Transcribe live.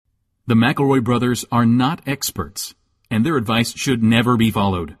The McElroy brothers are not experts, and their advice should never be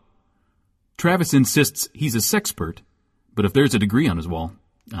followed. Travis insists he's a sexpert, but if there's a degree on his wall,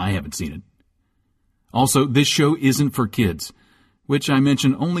 I haven't seen it. Also, this show isn't for kids, which I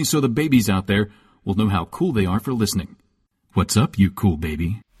mention only so the babies out there will know how cool they are for listening. What's up, you cool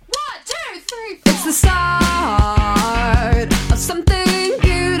baby? 1, 2, 3, 4. It's the start of something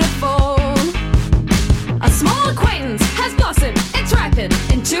beautiful. A small acquaintance has blossomed, it's ripened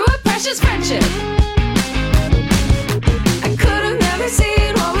into a precious friendship. I could have never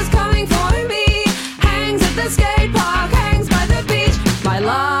seen what was coming for me. Hangs at the skate park, hangs by the beach. My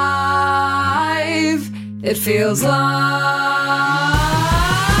life, it feels like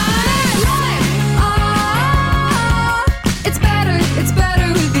it's better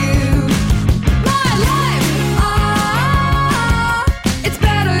with you. My life, it's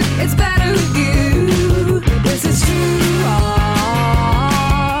better with you. This is true.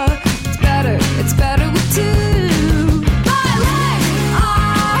 It's better with two. My life,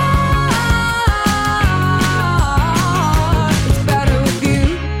 it's better with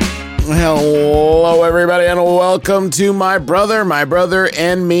you. Hello, everybody, and welcome to My Brother,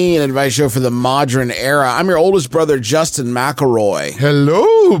 and Me, an advice show for the modern era. I'm your oldest brother, Justin McElroy.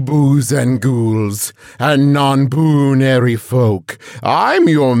 Hello, boos and ghouls, and non-boonary folk. I'm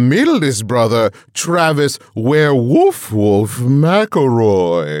your middlest brother, Travis Werewolf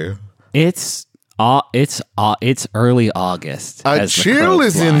McElroy. It's early August. A chill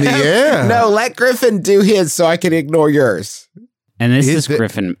is in the air. No, let Griffin do his so I can ignore yours. And this is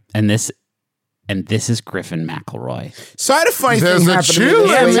Griffin, and this is Griffin McElroy. So I had a funny There's thing a happen chill to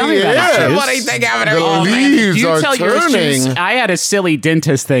me. in tell me the about it, air. Juice. Funny thing happened to The me. Oh, man. leaves You are tell yours, Juice. turning I had a silly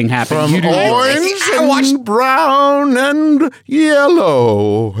dentist thing happen. from You do yours. orange I watched- and brown and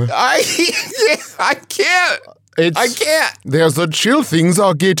yellow. I can't. I can't. There's a chill. Things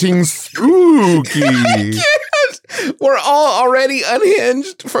are getting spooky. We're all already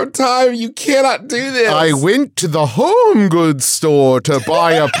unhinged from time. You cannot do this. I went to the home goods store to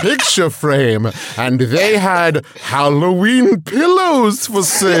buy a picture frame, and they had Halloween pillows for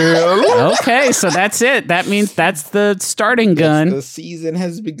sale. Okay, so that's it. That means that's the starting gun. The season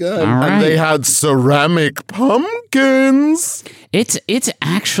has begun. All right. And they had ceramic pumpkins. It's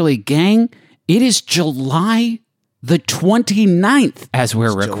actually, gang, it is July the 29th as we're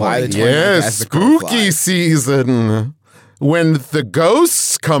July the recording. 29th. Yes, as the crow spooky flies. season. When the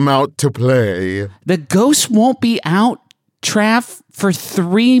ghosts come out to play. The ghosts won't be out, Trav, for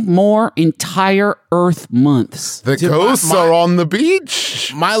 3 more entire Earth months. The Dude, ghosts my- are on the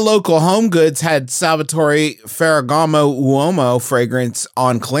beach. My local Home Goods had Salvatore Ferragamo Uomo fragrance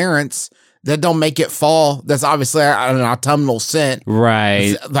on clearance that don't make it fall. That's obviously an autumnal scent.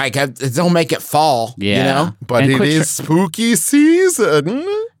 Right. It's like it don't make it fall. Yeah. You know, But And it quit is spooky season.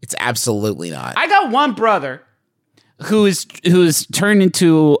 it's absolutely not. I got one brother who is turned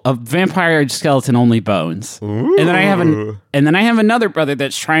into a vampire skeleton, only bones. And then I have another brother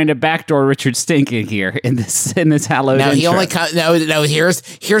that's trying to backdoor Richard Stink in here in this Halloween. Now he intro. only no. Here's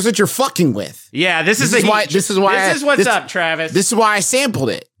what you're fucking with. Yeah, this is what's up, Travis. This is why I sampled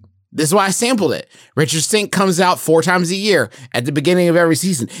it. Richard Stink comes out 4 times a year at the beginning of every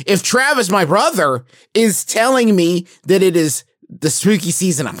season. If Travis, my brother, is telling me that it is the spooky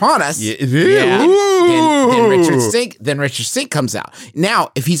season upon us, It is. Yeah. then Richard Stink comes out.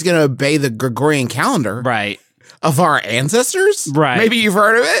 Now, if he's going to obey the Gregorian calendar right. of our ancestors, Right. maybe you've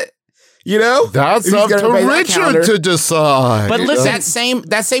heard of it. You know, That's If he's up gonna to obey that Richard calendar. to decide. But listen,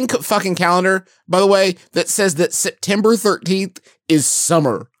 that same fucking calendar, by the way, that says that September 13th is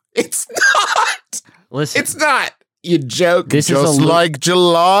summer. It's not. listen. It's not. You joke. This is Just a like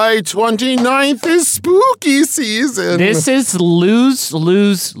July 29th is spooky season. This is lose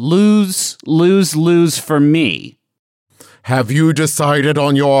for me. Have you decided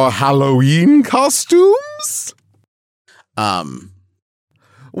on your Halloween costumes?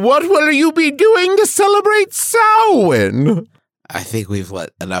 What will you be doing to celebrate Samhain? I think we've let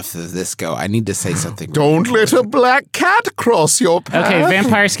enough of this go. I need to say something. Don't let a black cat cross your path. Okay,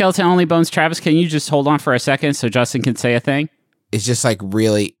 vampire skeleton only bones. Travis, can you just hold on for a second so Justin can say a thing? It's just like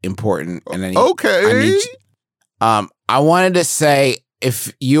really important. And Okay. I wanted to say,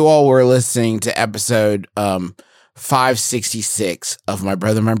 if you all were listening to episode 566 of My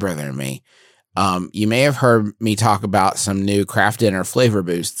Brother, and Me, you may have heard me talk about some new Kraft Dinner flavor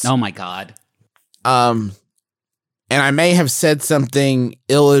boosts. Oh my God. And I may have said something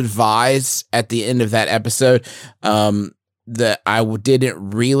ill-advised at the end of that episode that I didn't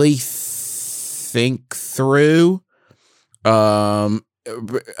really think through.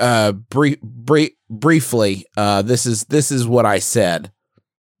 Briefly, this is what I said.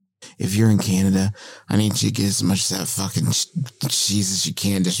 If you're in Canada, I need you to get as much of that fucking cheese as you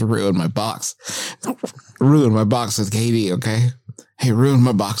can. Just ruin my box. Ruin my box with KD, okay? Hey, ruin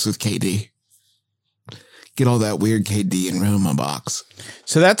my box with KD. Get all that weird KD and ruin my box.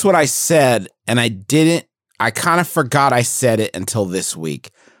 So that's what I said, and I kind of forgot I said it until this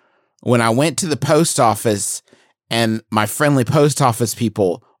week. When I went to the post office, and my friendly post office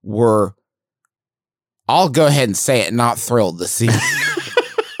people were, I'll go ahead and say it, not thrilled to see me.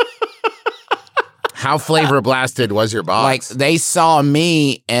 How flavor blasted was your box? Like, they saw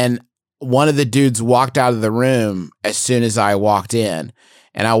me, and one of the dudes walked out of the room as soon as I walked in.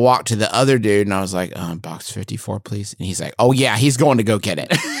 And I walked to the other dude, and I was like, box 54, please. And he's like, oh, yeah, he's going to go get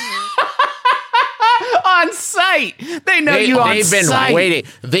it. On site. They know you on they've been site.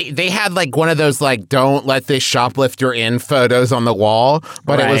 waiting. They had like one of those like don't let this shoplifter in photos on the wall,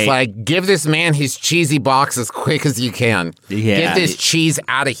 but it was like give this man his cheesy box as quick as you can. Yeah. Get this cheese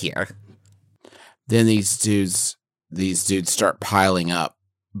out of here. Then these dudes start piling up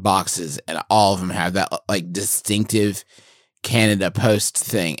boxes, and all of them have that like distinctive Canada Post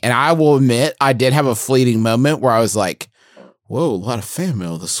thing. And I will admit, I did have a fleeting moment where I was like, whoa, a lot of fan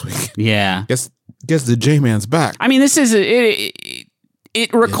mail this week. Yeah. Guess the J-Man's back. I mean, this is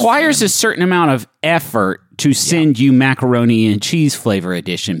it requires a certain amount of effort to send you macaroni and cheese flavor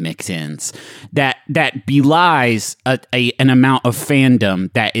edition mix-ins that belies an amount of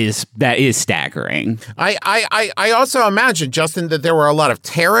fandom that is staggering. I also imagine, Justin, that there were a lot of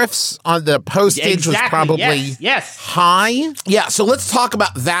tariffs on the postage was probably high. Yeah, so let's talk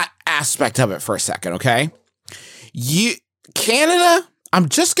about that aspect of it for a second, okay? Canada, I'm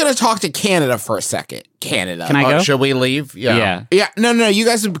just going to talk to Canada for a second. Canada. Can I go? Should we leave? Yeah. Yeah, no, you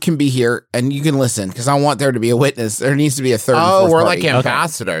guys can be here and you can listen because I want there to be a witness. There needs to be a third and fourth we're party. like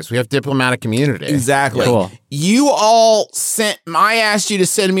ambassadors. Okay. We have diplomatic immunity. Exactly. Cool. You all I asked you to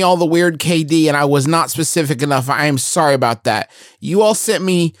send me all the weird KD and I was not specific enough. I am sorry about that. You all sent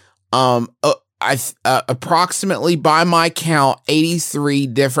me approximately, by my count, 83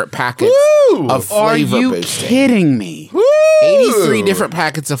 different packets of flavor boosting. Are you kidding me? 83 different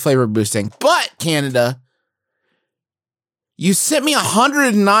packets of flavor boosting. But, Canada, you sent me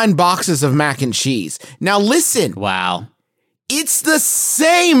 109 boxes of mac and cheese. Now, listen. Wow. It's the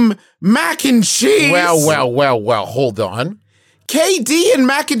same mac and cheese. Well, hold on. KD and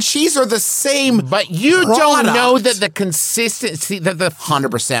mac and cheese are the same, but you product. Don't know that the consistency, that the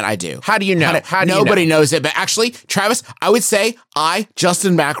 100% I do. How do you know? Nobody knows it, but actually, Travis, I would say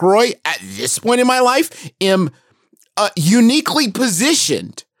Justin McElroy, at this point in my life, am uniquely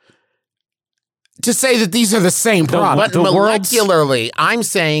positioned to say that these are the same product. But molecularly, I'm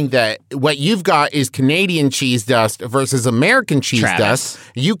saying that what you've got is Canadian cheese dust versus American cheese dust.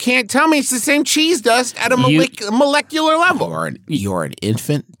 You can't tell me it's the same cheese dust at a molecular level. You're an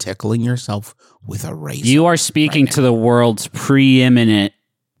infant tickling yourself with a razor. You are speaking to the world's preeminent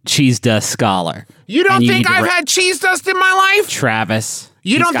cheese dust scholar. You don't think I've had cheese dust in my life? Travis.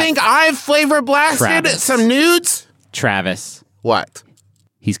 You don't think I've flavor blasted some nudes? Travis. What?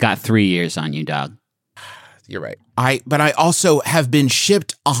 He's got 3 years on you, dog. You're right. But I also have been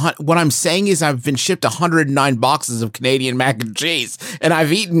shipped. What I'm saying is I've been shipped 109 boxes of Canadian mac and cheese, and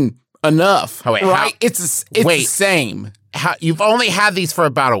I've eaten enough. Oh, wait, right? It's the same. You've only had these for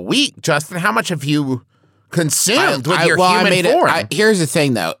about a week, Justin. How much have you consumed with your human form? Here's the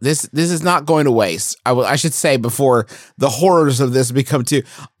thing, though. This is not going to waste. I should say before the horrors of this become too.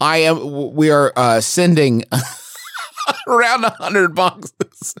 We are sending. Around 100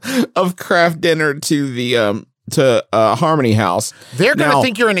 boxes of craft dinner to the Harmony House. They're going to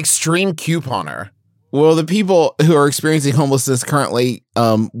think you're an extreme couponer. Well, the people who are experiencing homelessness currently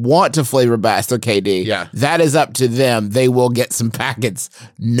want to flavor blast their KD. Yeah. That is up to them. They will get some packets,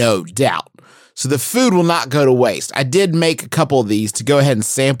 no doubt. So the food will not go to waste. I did make a couple of these to go ahead and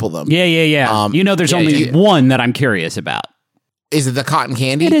sample them. Yeah. There's only one that I'm curious about. Is it the cotton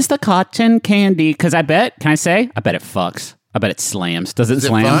candy? It is the cotton candy. Because I bet it fucks. I bet it slams. Does it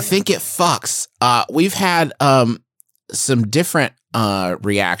slam? I think it fucks. We've had some different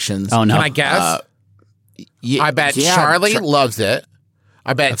reactions. Oh, no. Can I guess? I bet Charlie loves it.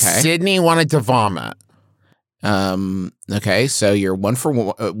 I bet Sydney wanted to vomit. Okay, so you're one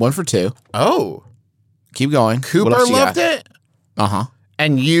for two. Oh. Keep going. Cooper loved it? Uh-huh.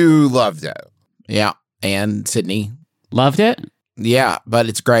 And you loved it? Yeah, and Sydney. Loved it? Yeah, but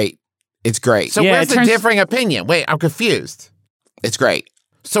it's great. It's great. So where's the differing opinion? Wait, I'm confused. It's great.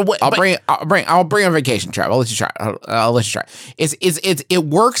 So what? I'll bring on vacation, Trav. I'll let you try. I'll let you try. It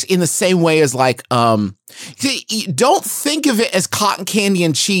works in the same way as like don't think of it as cotton candy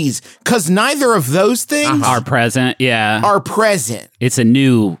and cheese because neither of those things are present. Yeah, are present. It's a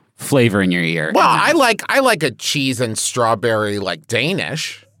new flavor in your ear. Well, I like a cheese and strawberry like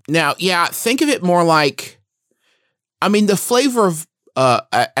Danish. Now, yeah, think of it more like, I mean, the flavor of,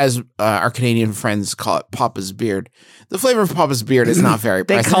 as our Canadian friends call it, Papa's beard. The flavor of Papa's beard is not very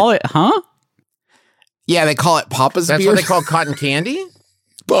They present. call it, huh? Yeah, they call it Papa's That's beard. what they call cotton candy?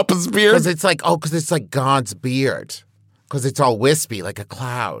 Papa's beard. Because it's like God's beard. Because it's all wispy like a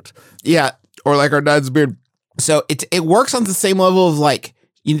cloud. Yeah, or like our dad's beard. So it works on the same level of like,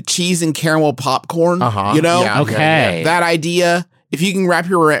 you know, cheese and caramel popcorn. Uh-huh. You know? Yeah, Okay. That idea, if you can wrap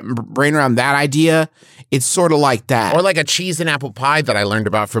your brain around that idea, it's sort of like that. Or like a cheese and apple pie that I learned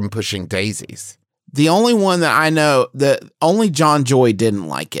about from Pushing Daisies. The only one that I know, only John Joy didn't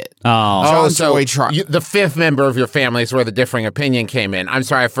like it. Oh. John so Joy tried. the fifth member of your family is where the differing opinion came in. I'm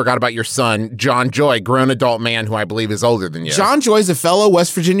sorry, I forgot about your son, John Joy, grown adult man who I believe is older than you. John Joy's a fellow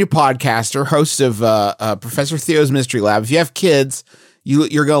West Virginia podcaster, host of Professor Theo's Mystery Lab. If you have kids,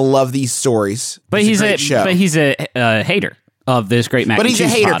 you're gonna love these stories. But It's he's great show. But he's a hater of this great mac But and he's a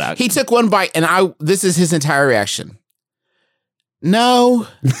cheese hater. product. He took one bite, and this is his entire reaction. No.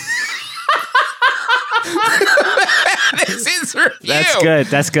 That's his review. That's good.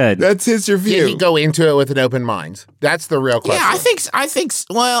 That's good. That's his review. Did he go into it with an open mind? That's the real question. Yeah, I think.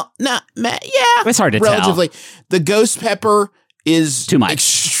 Well, no, yeah. It's hard to relatively. The ghost pepper is Too much.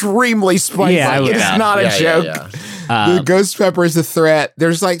 extremely spicy. Yeah, I would- it's not a Yeah, joke. yeah. The ghost pepper is a threat.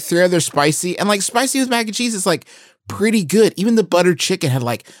 There's like 3 other spicy, and like spicy with mac and cheese is like pretty good. Even the buttered chicken had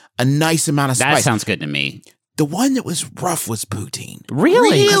like a nice amount of That spice. sounds good to me. The one that was rough was poutine.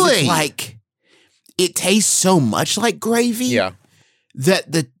 Really? 'Cause it's like it tastes so much like gravy. Yeah.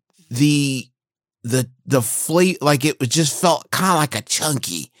 That the flavor, like it just felt kind of like a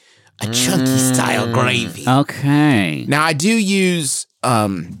chunky style gravy. Okay. Now I do use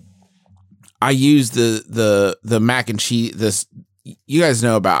I use the mac and cheese. This, you guys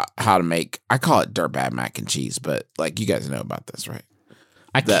know about how to make. I call it dirtbag mac and cheese, but like you guys know about this, right?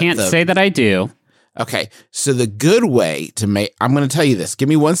 I can't say that I do. Okay, so the good way to make. I'm going to tell you this. Give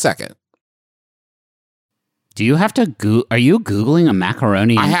me 1 second. Do you have to Are you Googling a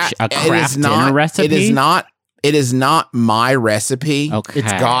macaroni and a craft dinner recipe? It is not. It is not my recipe. Okay.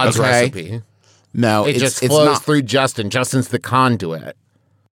 It's God's Okay. recipe. No, It just it's flows not. through Justin. Justin's the conduit.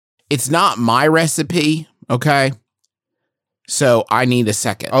 It's not my recipe. Okay, so I need a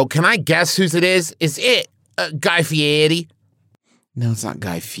second. Oh, can I guess whose it is? Is it Guy Fieri? No, it's not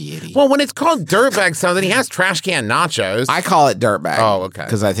Guy Fieri. Well, when it's called dirtbag something, he has trash can nachos. I call it dirtbag. Oh, okay.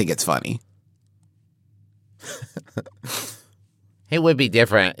 Because I think it's funny. It would be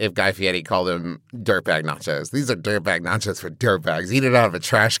different if Guy Fieri called them dirtbag nachos. These are dirtbag nachos for dirtbags. Eat it out of a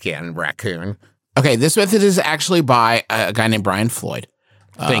trash can, raccoon. Okay, this method is actually by a guy named Brian Floyd.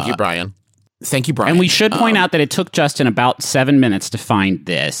 Thank you, Brian. Thank you, Brian. And we should point out that it took Justin about 7 minutes to find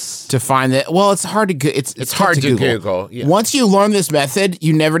this. to find that. Well, it's hard to it's hard to Google, yeah. Once you learn this method,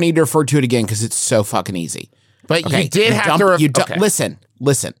 you never need to refer to it again because it's so fucking easy. But Okay, you did have to... okay.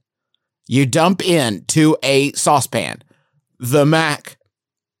 Listen. You dump into a saucepan the mac,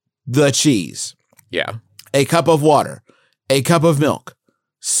 the cheese, Yeah. a cup of water, a cup of milk,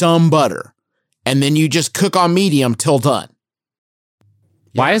 some butter, and then you just cook on medium till done.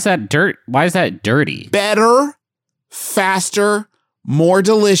 Why is that Why is that dirty? Better, faster, more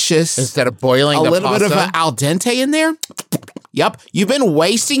delicious. Instead of boiling a the little pasta. bit of an al dente in there. Yep. You've been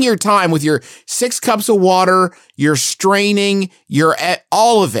wasting your time with your 6 cups of water, your straining,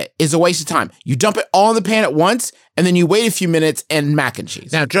 all of it is a waste of time. You dump it all in the pan at once, and then you wait a few minutes and mac and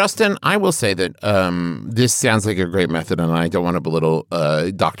cheese. Now, Justin, I will say that this sounds like a great method, and I don't want to belittle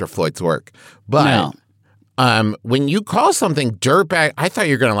Dr. Floyd's work. But No. when you call something dirtbag, I thought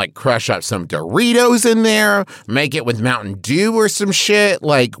you were going to like crush up some Doritos in there, make it with Mountain Dew or some shit.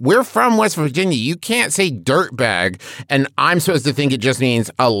 Like, we're from West Virginia. You can't say dirtbag, and I'm supposed to think it just means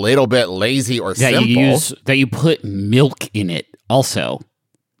a little bit lazy or simple. That you put milk in it also.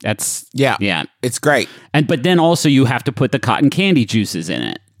 That's Yeah. Yeah. It's great. But then also you have to put the cotton candy juices in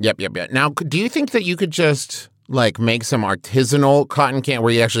it. Yep. Now, do you think that you could just like make some artisanal cotton candy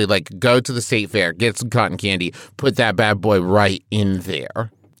where you actually like go to the state fair, get some cotton candy, put that bad boy right in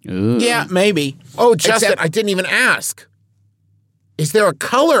there? Ooh. Yeah, maybe. Oh, Justin, Except- I didn't even ask. Is there a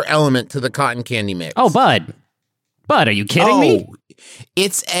color element to the cotton candy mix? Oh, Bud, are you kidding me?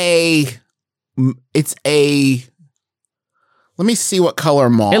 It's a. Let me see what color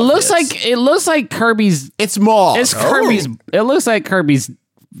mauve It looks is. like Kirby's. It's mauve. It's Kirby's. It looks like Kirby's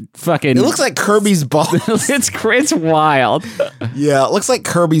fucking. It looks like Kirby's balls. it's wild. Yeah, it looks like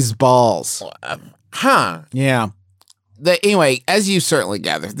Kirby's balls. Huh. Yeah. Anyway, as you certainly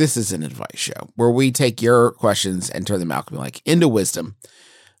gather, this is an advice show where we take your questions and turn them out into wisdom.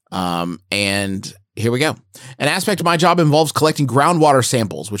 And here we go. An aspect of my job involves collecting groundwater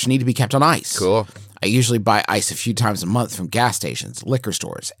samples, which need to be kept on ice. Cool. I usually buy ice a few times a month from gas stations, liquor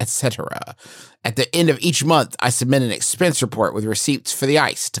stores, etc. At the end of each month, I submit an expense report with receipts for the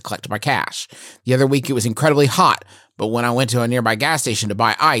ice to collect my cash. The other week, it was incredibly hot, but when I went to a nearby gas station to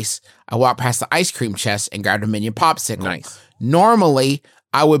buy ice, I walked past the ice cream chest and grabbed a Minion popsicle. Nice. Normally,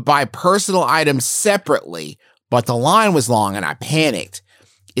 I would buy personal items separately, but the line was long and I panicked.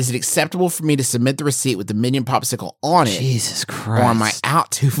 Is it acceptable for me to submit the receipt with the Minion popsicle on it? Jesus Christ. Or am I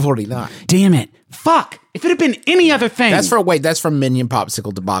out $2.49? Damn it. Fuck. If it had been any other thing. That's from Minion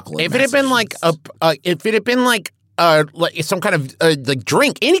popsicle debacle. If it had been like some kind of like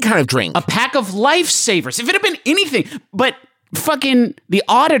drink, any kind of drink, a pack of lifesavers. If it had been anything, but fucking the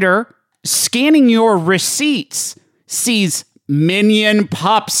auditor scanning your receipts sees Minion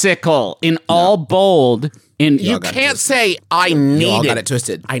popsicle in all bold. You can't say I need You all it. got it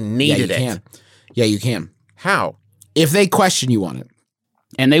twisted. I needed you it. Can. Yeah, you can. How? If they question you on it.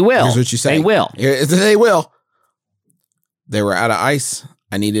 And they will. Here's what you say. They will. They will. They were out of ice.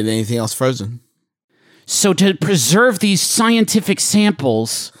 I needed anything else frozen. So to preserve these scientific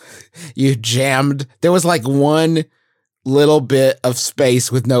samples, You jammed. There was like one little bit of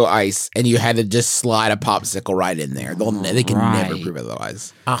space with no ice, and you had to just slide a popsicle right in there. They can never Right. prove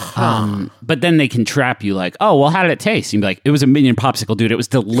otherwise. but then they can trap you like, oh, well, how did it taste? You'd be like, it was a Minion popsicle, dude. It was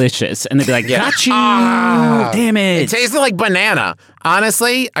delicious. And they'd be like, got you. Damn It it. tasted like banana.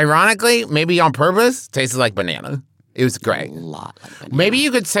 Honestly, ironically, maybe on purpose, tasted like banana. It was great. Maybe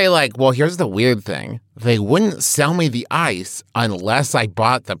you could say like, well, here's the weird thing. They wouldn't sell me the ice unless I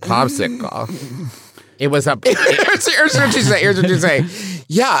bought the popsicle. It was a... Here's what you say. Here's what you say.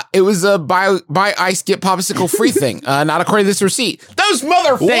 Yeah, it was a buy ice, get popsicle free thing. Not according to this receipt. Those They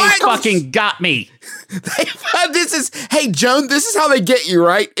motherfuckers. fucking got me. Hey, Joan, this is how they get you,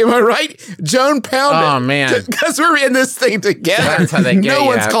 right? Am I right? Joan pound it. Oh, man. Because we're in this thing together. That's how they get No you.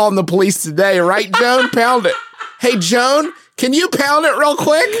 one's calling the police today, right, Joan? Pound it. Hey, Joan, can you pound it real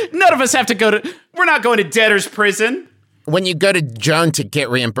quick? None of us have to go to, we're not going to debtor's prison. When you go to Joan to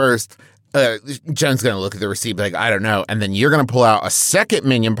get reimbursed, Joan's going to look at the receipt and be like, I don't know. And then you're going to pull out a second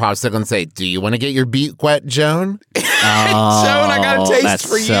Minion popsicle and say, do you want to get your beak wet, Joan? Joan, I got a taste that's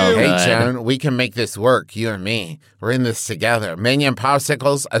for so you. good. Hey, Joan, we can make this work, you and me. We're in this together. Minion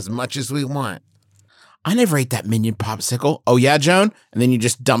popsicles as much as we want. I never ate that Minion popsicle. Oh, yeah, Joan? And then you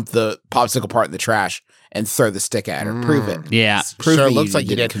just dump the popsicle part in the trash and throw the stick at her. Prove it. Yeah. Prove Sure that looks like you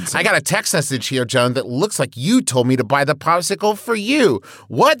did. didn't consume I got a text message here, Joan, that looks like you told me to buy the popsicle for you.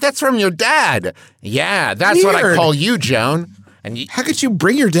 What? That's from your dad. Yeah, that's what I Weird. call you, Joan. And you, How could you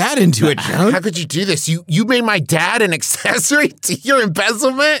bring your dad into it, Joan? how could you do this? You made my dad an accessory to your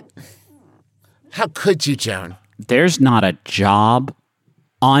embezzlement? How could you, Joan? There's not a job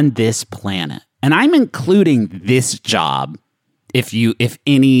on this planet, and I'm including this job, if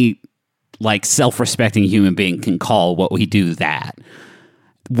any like self-respecting human being can call what we do that,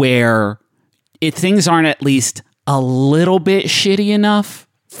 where things aren't at least a little bit shitty enough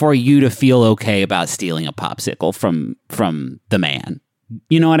for you to feel okay about stealing a popsicle from the man.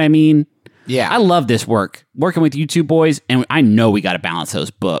 You know what I mean? Yeah. I love this working with you two boys, and I know we got to balance those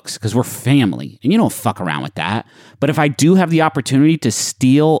books because we're family, and you don't fuck around with that. But if I do have the opportunity to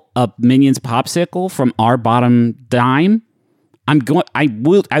steal a Minions popsicle from our bottom dime, I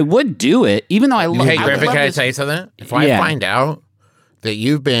would do it, even though I love. Hey, Griffin, can I tell you something? If I find out that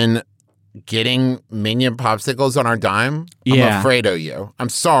you've been getting Minion popsicles on our dime, I'm afraid of you. I'm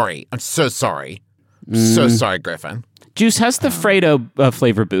sorry. I'm so sorry. So sorry, Griffin. Juice, how's the Fredo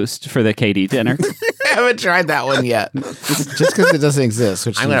flavor boost for the KD dinner? I haven't tried that one yet. Just because it doesn't exist.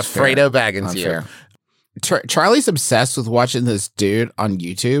 Which I'm going to seems Fredo Baggins fair. you. Charlie's obsessed with watching this dude on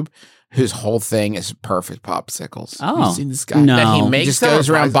YouTube whose whole thing is perfect popsicles. Have you seen this guy? No. That he He makes just them goes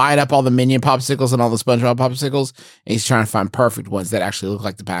or around buys- buying up all the Minion popsicles and all the SpongeBob popsicles, and he's trying to find perfect ones that actually look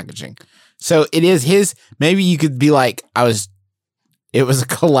like the packaging. So it is his. Maybe you could be like, it was a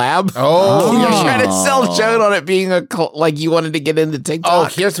collab. Oh, You're yeah. trying to sell Joan on it being like you wanted to get into Oh,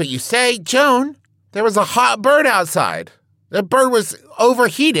 TikTok. here's what you say. Joan, there was a hot bird outside. The bird was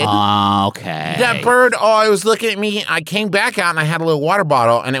overheated. Okay. That bird, it was looking at me. I came back out and I had a little water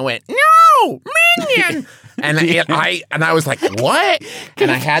bottle and it went, no, Minion. And I was like, what?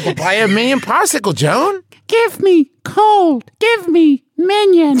 And I had to buy a Minion popsicle, Joan. Give me cold. Give me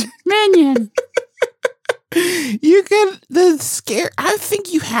Minion. You get the scare. I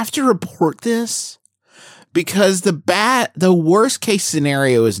think you have to report this because the worst case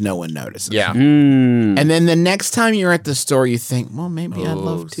scenario is no one notices. Yeah. And then the next time you're at the store, you think, well, maybe I'd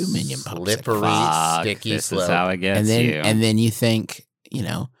love 2 Minion popsicles. Slippery, sticky This slope. is how it gets And then you. and then you think,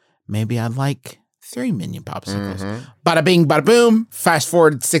 maybe I'd like 3 Minion Popsicles. Bada bing, bada boom. Fast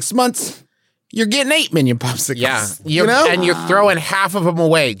forward 6 months, you're getting 8 Minion Popsicles. Yeah. You know? And you're throwing half of them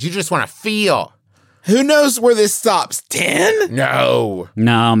away. You just want to feel. Who knows where this stops? 10? No.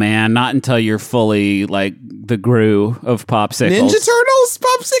 No, man, not until you're fully like the Gru of Popsicles. Ninja Turtles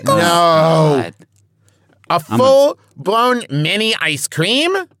Popsicles? No. God. A full-blown mini ice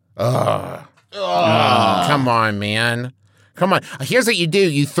cream? Ugh. Come on, man. Come on. Here's what you do.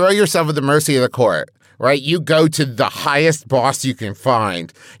 You throw yourself at the mercy of the court, right? You go to the highest boss you can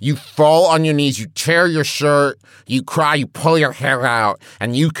find. You fall on your knees. You tear your shirt. You cry. You pull your hair out.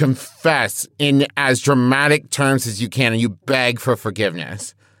 And you confess in as dramatic terms as you can. And you beg for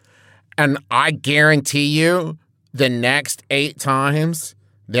forgiveness. And I guarantee you, the next 8 times,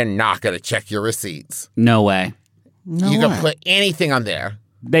 they're not going to check your receipts. No way. No You way. can put anything on there.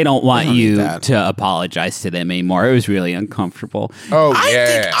 They don't want don't need you that. to apologize to them anymore. It was really uncomfortable. Oh, I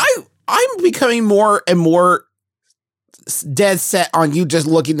think I'm becoming more and more dead set on you just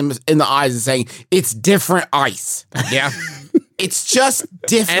looking them in the eyes and saying, it's different ice. Yeah. It's just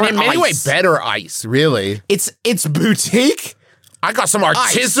different And in many ways, ice. better ice, really. It's boutique. I got some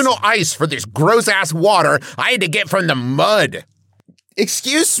artisanal ice for this gross-ass water I had to get from the mud.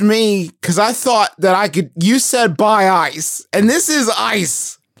 Excuse me, because I thought that you said buy ice, and this is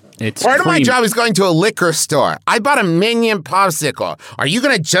ice. It's Part of my cream. job is going to a liquor store. I bought a Minion Popsicle. Are you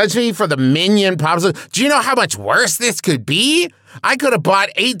going to judge me for the Minion Popsicle? Do you know how much worse this could be? I could have bought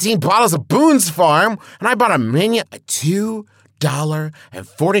 18 bottles of Boone's Farm, and I bought a Minion, a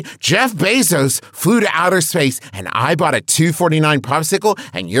 $2.40. Jeff Bezos flew to outer space, and I bought a $2.49 popsicle,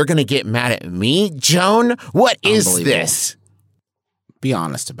 and you're going to get mad at me, Joan? What is Unbelievable. this? Be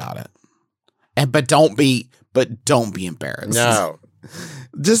honest about it, but don't be embarrassed. No.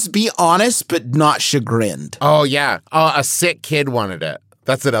 Just be honest, but not chagrined. Oh, yeah. A sick kid wanted it.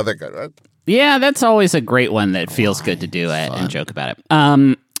 That's another good one. Yeah, that's always a great one that feels good to do it and joke about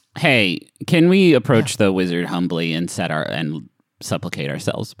it. Hey, can we approach the wizard humbly and and supplicate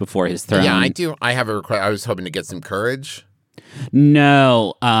ourselves before his throne? Yeah, I do. I have a request. I was hoping to get some courage.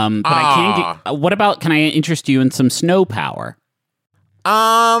 No, but I can get. What about? Can I interest you in some snow power?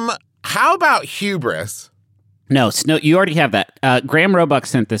 How about hubris? No, snow. You already have that. Graham Roebuck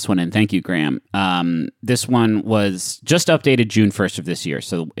sent this one in. Thank you, Graham. This one was just updated June 1st of this year,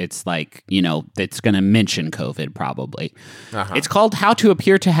 so it's like it's going to mention COVID probably. It's called "How to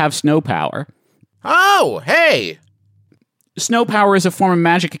Appear to Have Snow Power." Oh, hey. Snow power is a form of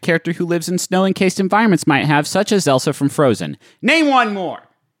magic a character who lives in snow-encased environments might have, such as Elsa from Frozen. Name one more.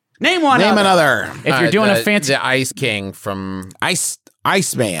 Name another. If you're doing a fancy... The Ice King from...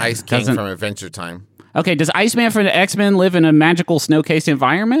 Iceman. Ice King Doesn't- from Adventure Time. Okay, does Iceman from the X-Men live in a magical snow-cased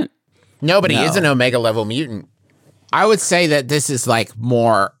environment? No, but he No. is an Omega level mutant. I would say that this is like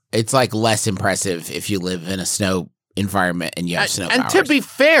more. It's like less impressive if you live in a snow environment and you have snow And powers. to be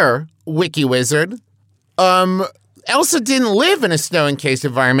fair, Wiki Wizard, Elsa didn't live in a snow-encased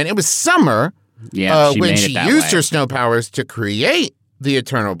environment. It was summer Yeah, when made she it that used way. her snow powers to create the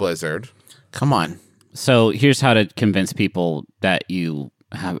Eternal Blizzard. Come on. So here's how to convince people that you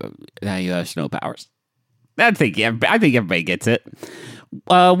have snow powers. I think everybody gets it.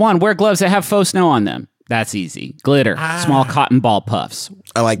 1, wear gloves that have faux snow on them. That's easy. Glitter, small cotton ball puffs.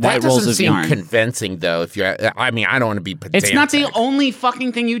 I like That that. rolls doesn't of seem yarn. convincing, though. If you're, I mean, I don't want to be pedantic. It's not the only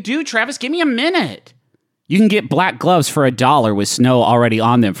fucking thing you do, Travis. Give me a minute. You can get black gloves for $1 with snow already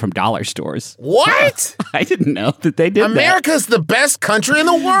on them from dollar stores. What? I didn't know that they did that. America's the best country in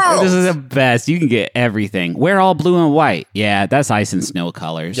the world. This is the best. You can get everything. Wear all blue and white. Yeah, that's ice and snow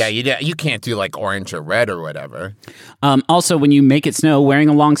colors. Yeah, you can't do like orange or red or whatever. Also, when you make it snow, wearing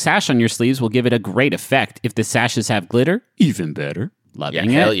a long sash on your sleeves will give it a great effect. If the sashes have glitter, even better. Loving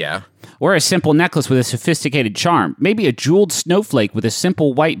it. Hell yeah. Or a simple necklace with a sophisticated charm. Maybe a jeweled snowflake with a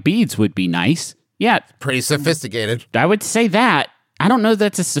simple white beads would be nice. Yeah, Pretty sophisticated. I would say that. I don't know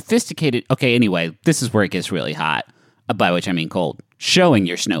that's a sophisticated... Okay, anyway, this is where it gets really hot. By which I mean cold. Showing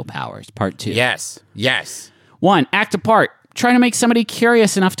your snow powers, part 2. Yes. 1, act a part. Try to make somebody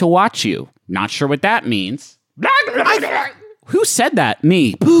curious enough to watch you. Not sure what that means. Who said that?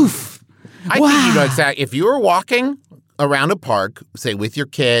 Me. Poof. I think you know exactly. If you were walking around a park, say with your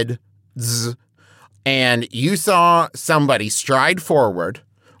kid, and you saw somebody stride forward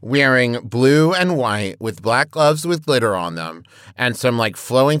wearing blue and white with black gloves with glitter on them and some like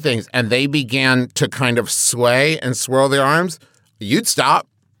flowing things, and they began to kind of sway and swirl their arms, you'd stop.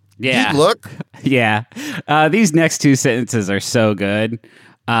 Yeah. You'd look. Yeah. These next 2 sentences are so good.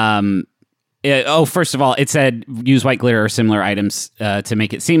 First of all, it said use white glitter or similar items to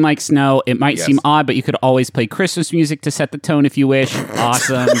make it seem like snow. It might seem odd, but you could always play Christmas music to set the tone if you wish.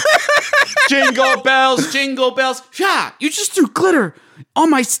 Awesome. Jingle bells, jingle bells. Yeah, you just threw glitter on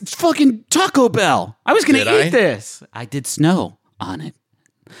my fucking Taco Bell. I was going to eat this. I did snow on it.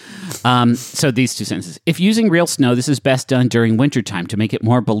 So these two sentences. If using real snow, this is best done during wintertime to make it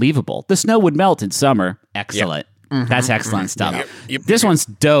more believable. The snow would melt in summer. Excellent. Yep. That's excellent stuff. This one's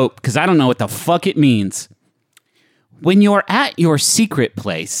dope because I don't know what the fuck it means. When you're at your secret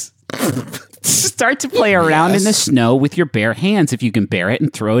place, start to play around in the snow with your bare hands if you can bear it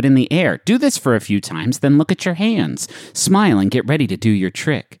and throw it in the air. Do this for a few times, then look at your hands. Smile and get ready to do your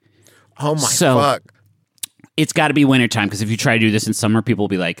trick. Oh my fuck. It's got to be wintertime because if you try to do this in summer, people will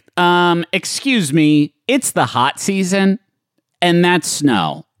be like, excuse me, it's the hot season and that's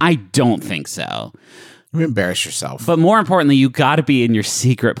snow. I don't think so. You embarrass yourself. But more importantly, you got to be in your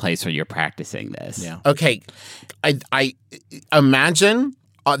secret place where you're practicing this. Yeah. Okay. I imagine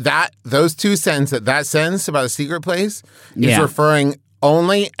those two sentences, that sentence about a secret place is referring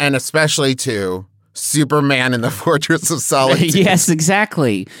only and especially to Superman in the Fortress of Solitude. Yes,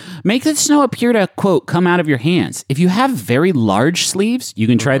 exactly. Make the snow appear to, quote, come out of your hands. If you have very large sleeves, you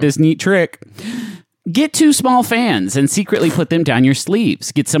can try this neat trick. Get 2 small fans and secretly put them down your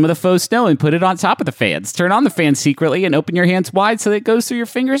sleeves. Get some of the faux snow and put it on top of the fans. Turn on the fans secretly and open your hands wide so that it goes through your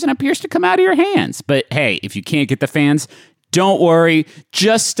fingers and appears to come out of your hands. But hey, if you can't get the fans, don't worry.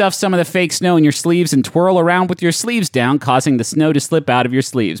 Just stuff some of the fake snow in your sleeves and twirl around with your sleeves down, causing the snow to slip out of your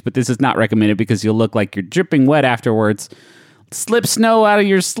sleeves. But this is not recommended because you'll look like you're dripping wet afterwards. Slip snow out of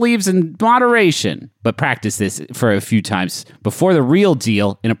your sleeves in moderation. But practice this for a few times before the real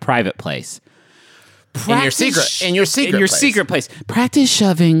deal in a private place. In your secret place. Practice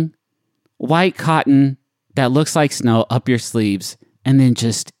shoving white cotton that looks like snow up your sleeves and then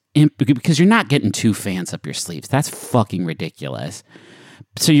just because you're not getting 2 fans up your sleeves. That's fucking ridiculous.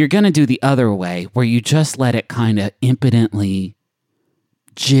 So you're going to do the other way where you just let it kind of impotently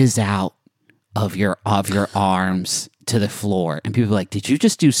jizz out of your arms to the floor. And people are like, "Did you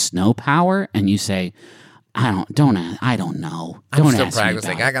just do snow power?" And you say, I don't know. I'm still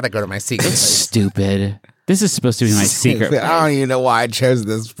practicing. I got to go to my secret place. Stupid. This is supposed to be my secret place. I don't even know why I chose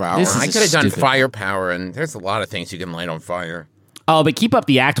this power. I could have done firepower, and there's a lot of things you can light on fire. Oh, but keep up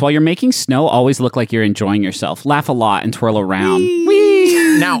the act. While you're making snow, always look like you're enjoying yourself. Laugh a lot and twirl around.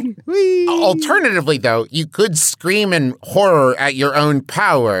 Whee! Now, alternatively, though, you could scream in horror at your own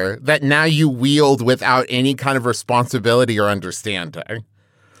power that now you wield without any kind of responsibility or understanding.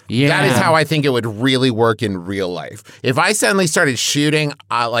 Yeah. That is how I think it would really work in real life. If I suddenly started shooting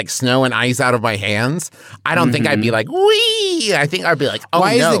like snow and ice out of my hands, I don't think I'd be like, wee! I think I'd be like, oh,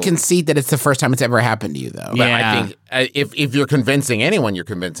 Why no. is the conceit that it's the first time it's ever happened to you, though? But I think if you're convincing anyone, you're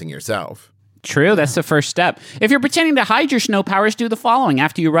convincing yourself. True, that's the first step. If you're pretending to hide your snow powers, do the following.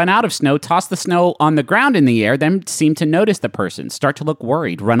 After you run out of snow, toss the snow on the ground in the air, then seem to notice the person. Start to look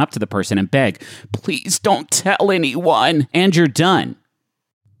worried. Run up to the person and beg, please don't tell anyone. And you're done.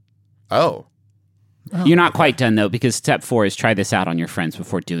 Oh. You're not quite done, though, because step 4 is try this out on your friends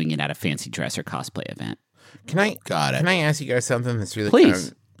before doing it at a fancy dress or cosplay event. Can I ask you guys something that's really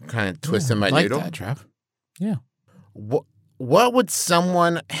kind of twisting my like noodle? That, Trav. Yeah. What would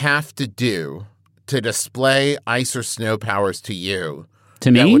someone have to do to display ice or snow powers to you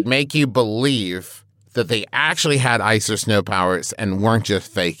to me that would make you believe that they actually had ice or snow powers and weren't just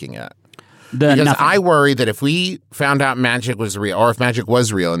faking it? Because I worry that if we found out magic was real, or if magic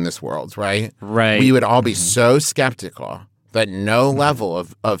was real in this world, right, we would all be so skeptical that no level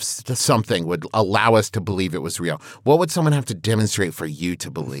of something would allow us to believe it was real. What would someone have to demonstrate for you to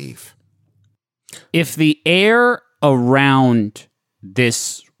believe? If the air around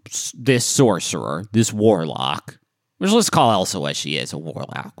this sorcerer, this warlock, which let's call Elsa what she is, a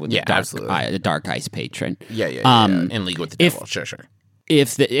warlock with a dark ice patron. Yeah. In league with the devil, sure.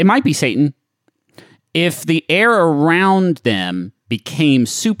 It might be Satan. If the air around them became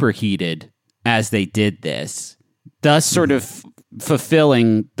superheated as they did this, thus sort of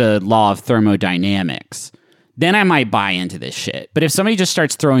fulfilling the law of thermodynamics, then I might buy into this shit. But if somebody just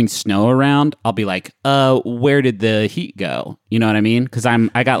starts throwing snow around, I'll be like, where did the heat go? You know what I mean? Because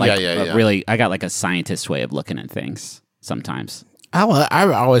I got like a scientist way of looking at things sometimes. I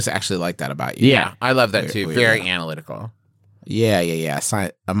always actually like that about you. Yeah. I love that too. Very analytical. Yeah.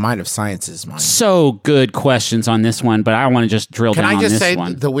 A mind of science is mine. So good questions on this one, but I want to just drill down on this one. Can I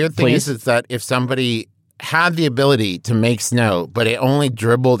just say, the weird thing is that if somebody had the ability to make snow, but it only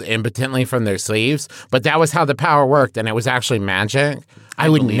dribbled impotently from their sleeves, but that was how the power worked, and it was actually magic, I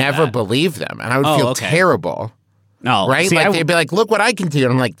would never believe them, and I would feel terrible. No, right? see, Like they'd be like, look what I can do.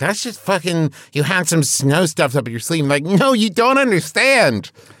 And I'm like, that's just fucking, you had some snow stuffed up your sleeve. I'm like, no, you don't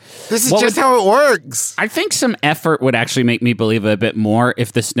understand. This is just how it works. I think some effort would actually make me believe it a bit more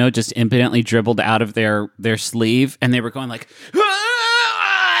if the snow just impotently dribbled out of their sleeve and they were going like,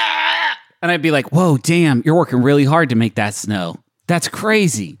 and I'd be like, whoa, damn, you're working really hard to make that snow. That's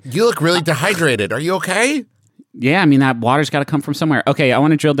crazy. You look really dehydrated. Are you okay? Yeah, I mean, that water's got to come from somewhere. Okay, I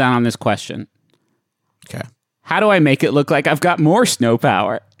want to drill down on this question. Okay. How do I make it look like I've got more snow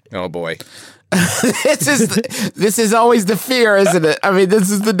power? Oh, boy. This is always the fear, isn't it? I mean, this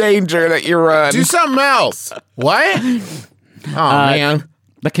is the danger that you run. Do something else. What? Oh, man.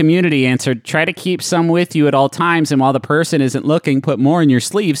 The community answered, try to keep some with you at all times, and while the person isn't looking, put more in your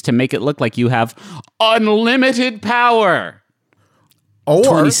sleeves to make it look like you have unlimited power. Or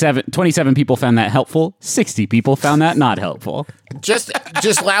 27 people found that helpful. 60 people found that not helpful. just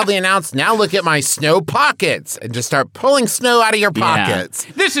loudly announce, now look at my snow pockets, and just start pulling snow out of your pockets.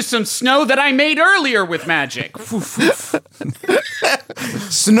 Yeah. This is some snow that I made earlier with magic.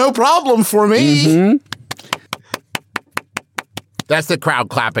 No problem for me. Mm-hmm. That's the crowd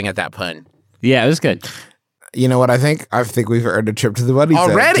clapping at that pun. Yeah, it was good. You know what I think? I think we've earned a trip to the Buddy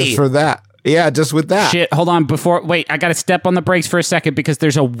Center Already? just for that. Yeah, just with that. Shit, hold on. Wait, I got to step on the brakes for a second because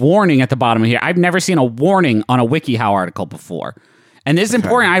there's a warning at the bottom of here. I've never seen a warning on a WikiHow article before. And this is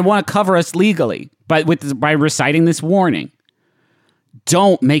important. I want to cover us legally by reciting this warning.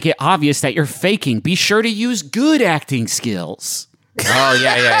 Don't make it obvious that you're faking. Be sure to use good acting skills. Oh,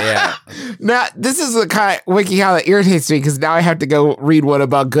 yeah. Now, this is the kind of WikiHow that irritates me because now I have to go read one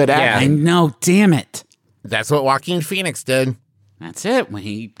about good I acting. know, damn it. That's what Joaquin Phoenix did. That's it, when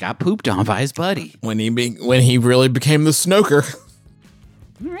he got pooped on by his buddy. When he really became the Snoker.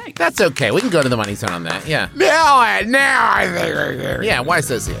 All right. That's okay. We can go to the money zone on that. Yeah. Now I think we're there. Yeah, why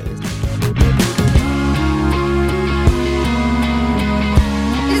associate?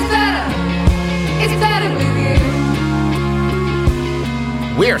 It's better with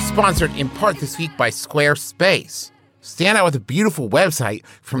you. We are sponsored in part this week by Squarespace. Stand out with a beautiful website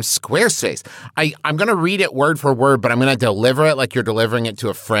from Squarespace. I'm going to read it word for word, but I'm going to deliver it like you're delivering it to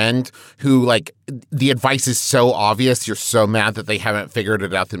a friend who, like, the advice is so obvious, you're so mad that they haven't figured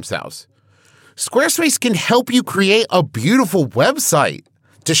it out themselves. Squarespace can help you create a beautiful website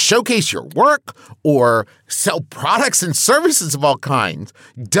to showcase your work or sell products and services of all kinds.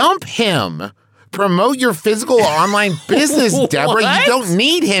 Dump him. Promote your physical or online business, Deborah. You don't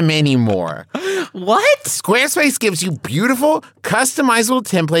need him anymore. What? Squarespace gives you beautiful, customizable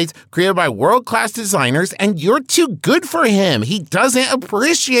templates created by world-class designers, and you're too good for him. He doesn't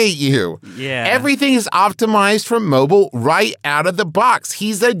appreciate you. Yeah. Everything is optimized for mobile right out of the box.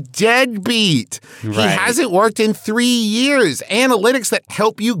 He's a deadbeat. Right. He hasn't worked in 3 years. Analytics that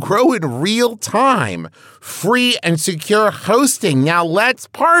help you grow in real time. Free and secure hosting. Now let's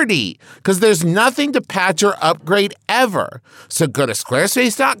party, because there's nothing to patch or upgrade ever. So go to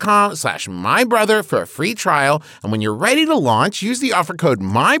squarespace.com/mybrother for a free trial. And when you're ready to launch, use the offer code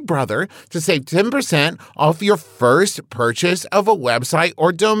MYBROTHER to save 10% off your first purchase of a website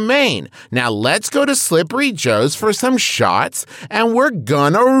or domain. Now let's go to Slippery Joe's for some shots, and we're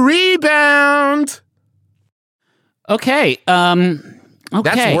gonna rebound. Okay, okay.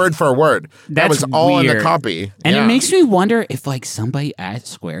 That's word for word. That That's was all in the weird. copy. And Yeah. it makes me wonder if, like, somebody at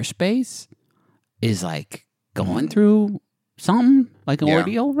Squarespace is, like, going through something, like an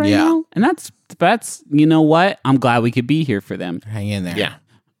ordeal right now. And that's, you know what? I'm glad we could be here for them. Hang in there. Yeah.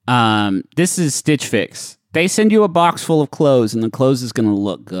 This is Stitch Fix. They send you a box full of clothes, and the clothes is going to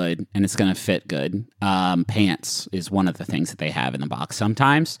look good, and it's going to fit good. Pants is one of the things that they have in the box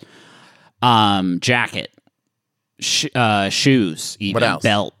sometimes. Jacket. Shoes, even. What else?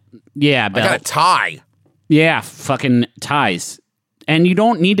 Belt. Yeah, belt. I got a tie. Yeah, fucking ties. And you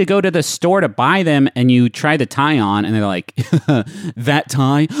don't need to go to the store to buy them, and you try the tie on, and they're like, that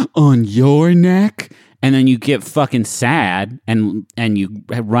tie on your neck? And then you get fucking sad, and you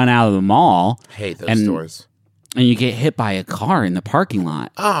run out of the mall. Hate those stores. And you get hit by a car in the parking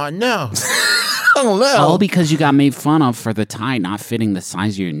lot. Oh, no. Oh, no. All because you got made fun of for the tie not fitting the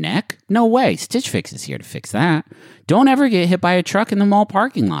size of your neck? No way. Stitch Fix is here to fix that. Don't ever get hit by a truck in the mall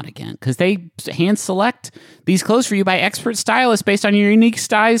parking lot again, because they hand select these clothes for you by expert stylists based on your unique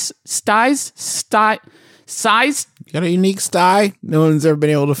size. You got a unique style. No one's ever been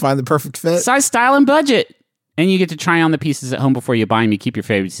able to find the perfect fit. Size, style, and budget. And you get to try on the pieces at home before you buy them. You keep your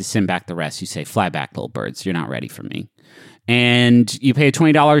favorites, you send back the rest. You say, fly back, little birds. You're not ready for me. And you pay a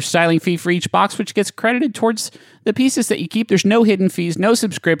 $20 styling fee for each box, which gets credited towards the pieces that you keep. There's no hidden fees, no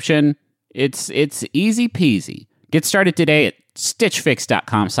subscription. It's easy peasy. Get started today at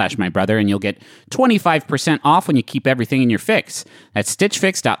stitchfix.com/mybrother, and you'll get 25% off when you keep everything in your fix. That's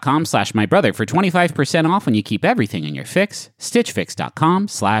stitchfix.com/mybrother for 25% off when you keep everything in your fix.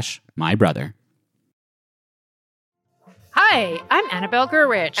 stitchfix.com/mybrother. Hi, I'm Annabelle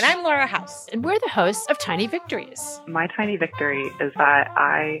Gurrich. And I'm Laura House. And we're the hosts of Tiny Victories. My tiny victory is that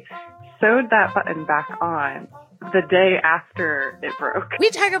I sewed that button back on the day after it broke. We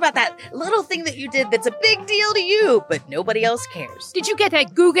talk about that little thing that you did that's a big deal to you, but nobody else cares. Did you get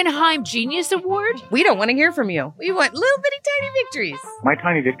that Guggenheim Genius Award? We don't want to hear from you. We want little bitty tiny victories. My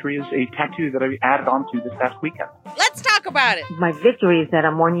tiny victory is a tattoo that I added onto this past weekend. Let's talk about it. My victory is that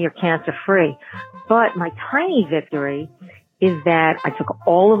I'm 1 year cancer free. But my tiny victory is that I took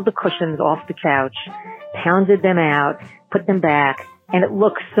all of the cushions off the couch, pounded them out, put them back, and it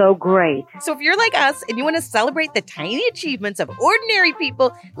looks so great. So if you're like us and you want to celebrate the tiny achievements of ordinary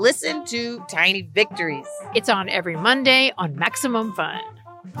people, listen to Tiny Victories. It's on every Monday on Maximum Fun.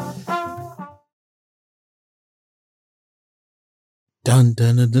 Dun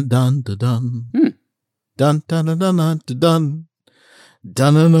dun dun dun dun dun dun. Dun dun dun dun dun dun.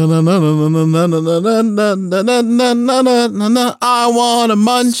 Dun dun dun dun dun dun dun dun. I wanna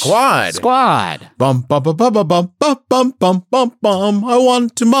munch. Squad. Bum bum bum bum bum bum bum bum bum bum. I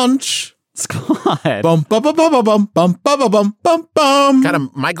want to munch. Squad. Bum bum bum bum bum bum bum bum bum bum. Got a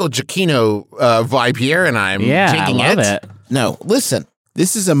Michael Giacchino vibe here, and I'm Yeah, taking I love it. No, listen.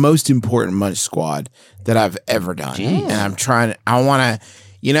 This is the most important munch squad that I've ever done, and I'm trying. I want to.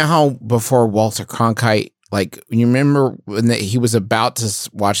 You know how before Walter Cronkite, like you remember when he was about to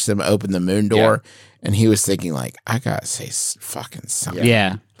watch them open the moon door, and he was thinking like, I gotta say fucking something.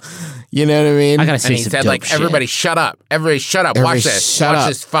 Yeah. You know what I mean? I gotta say And he some said, dope like, shit. everybody shut up. Everybody shut up. Everybody Watch this. shut Watch up.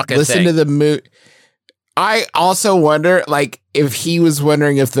 this fucking Listen thing. to the moon. I also wonder, like, if he was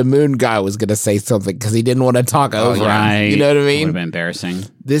wondering if the moon guy was going to say something because he didn't want to talk over him. You know what I Would mean? have been embarrassing.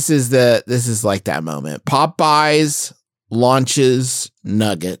 This is like that moment. Popeyes launches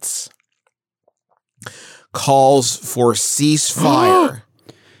nuggets, calls for ceasefire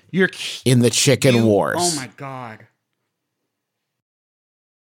You're in the chicken wars. Oh my God.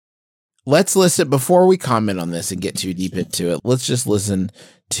 Let's listen before we comment on this and get too deep into it. Let's just listen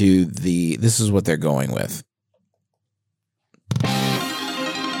to this is what they're going with.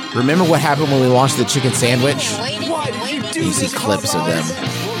 Remember what happened when we launched the chicken sandwich? You see clips of them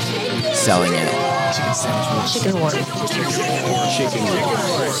selling it. Chicken wars.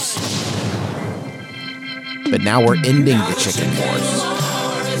 But now we're ending the chicken wars.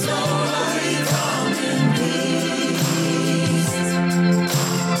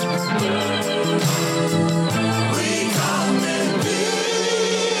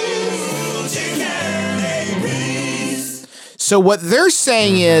 So what they're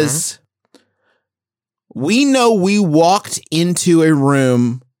saying is, we know we walked into a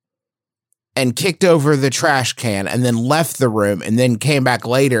room and kicked over the trash can and then left the room and then came back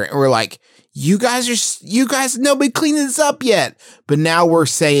later and we're like, you guys, nobody cleaned this up yet. But now we're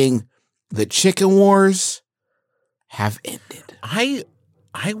saying the chicken wars have ended. I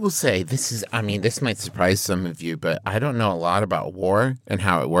will say this might surprise some of you, but I don't know a lot about war and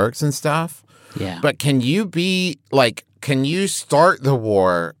how it works and stuff. Yeah. But can you start the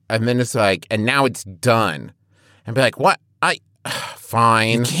war and then it's like, and now it's done and be like, what?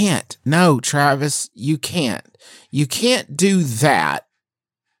 Fine. You can't. No, Travis, you can't. You can't do that.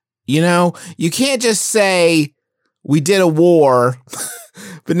 You know, you can't just say we did a war,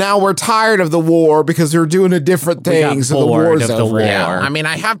 but now we're tired of the war because they're doing a different thing. So the war's over. Yeah. I mean,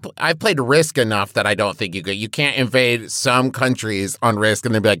 I've played Risk enough that I don't think you can't invade some countries on Risk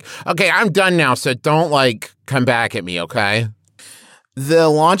and then be like, okay, I'm done now. So don't like come back at me. Okay. The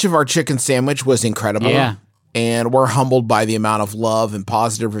launch of our chicken sandwich was incredible. Yeah. And we're humbled by the amount of love and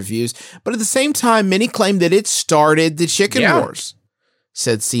positive reviews. But at the same time, many claim that it started the chicken wars,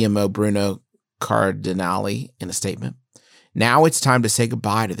 said CMO Bruno Cardinali in a statement. Now it's time to say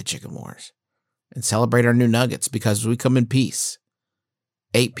goodbye to the chicken wars and celebrate our new nuggets because we come in peace.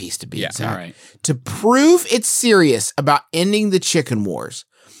 8-piece to be exact. All right. To prove it's serious about ending the chicken wars,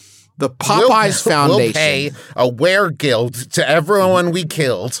 the Popeyes Foundation will pay a weregild to everyone we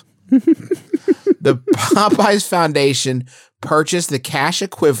killed. The Popeyes Foundation purchased the cash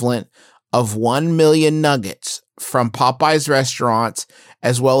equivalent of 1 million nuggets from Popeyes restaurants,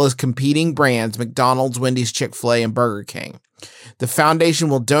 as well as competing brands, McDonald's, Wendy's, Chick-fil-A, and Burger King. The foundation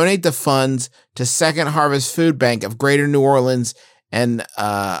will donate the funds to Second Harvest Food Bank of Greater New Orleans, and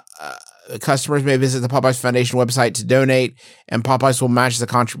customers may visit the Popeyes Foundation website to donate, and Popeyes will match the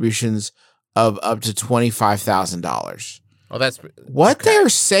contributions of up to $25,000. Oh, that's what they're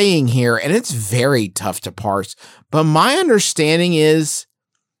saying here, and it's very tough to parse, but my understanding is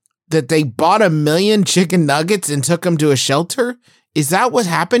that they bought 1 million chicken nuggets and took them to a shelter. Is that what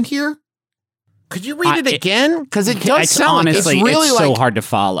happened here? Could you read it again? Because it does It's sound honestly, it's really it's so like- hard to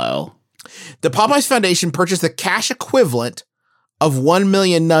follow. The Popeyes Foundation purchased the cash equivalent of 1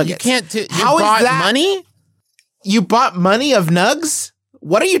 million nuggets. you can't. How is bought that money? You bought money of nugs?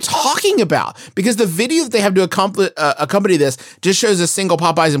 What are you talking about? Because the video that they have to accompany this just shows a single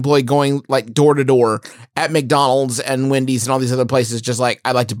Popeyes employee going like door to door at McDonald's and Wendy's and all these other places, just like,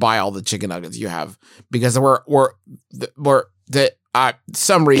 I'd like to buy all the chicken nuggets you have because we're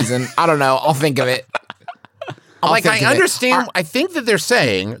some reason, I don't know. I'll think of it. I understand. I think that they're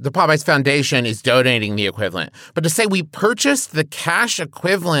saying the Popeyes Foundation is donating the equivalent, but to say we purchased the cash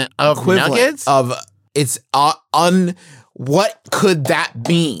equivalent of nuggets of it's what could that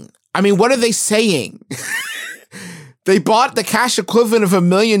mean? I mean, what are they saying? They bought the cash equivalent of 1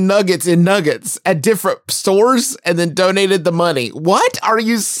 million nuggets in nuggets at different stores and then donated the money. What are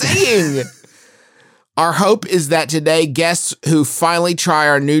you saying? Our hope is that today guests who finally try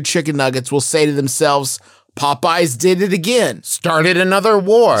our new chicken nuggets will say to themselves, Popeyes did it again. Started another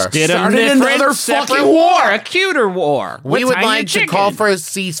war. Started another fucking war. A cuter war. We would like to call for a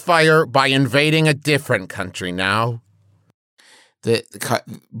ceasefire by invading a different country now.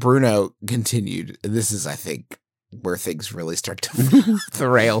 Bruno continued. This is, I think, where things really start to the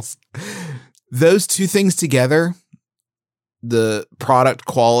rails. Those two things together, the product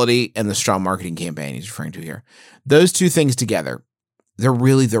quality and the strong marketing campaign he's referring to here, those two things together, they're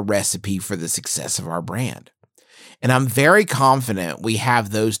really the recipe for the success of our brand. And I'm very confident we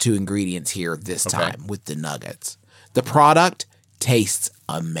have those two ingredients here this time with the nuggets. The product tastes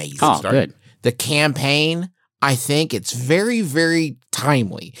amazing. Oh, good. The campaign, I think it's very, very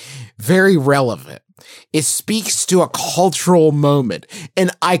timely, very relevant. It speaks to a cultural moment, an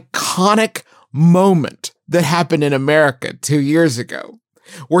iconic moment that happened in America 2 years ago.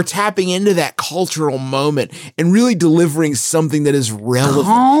 We're tapping into that cultural moment and really delivering something that is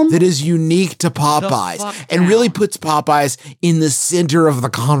relevant, that is unique to Popeyes, and really puts Popeyes in the center of the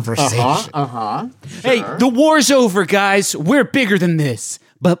conversation. Hey, the war's over, guys. We're bigger than this.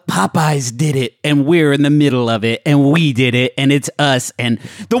 But Popeyes did it, and we're in the middle of it, and we did it, and it's us, and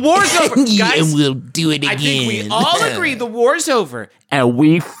the war's over, guys. And we'll do it again. I think we all agree the war's over, and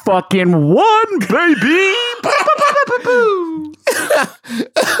we fucking won, baby.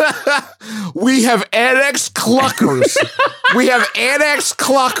 We have annexed Cluckers. We have annexed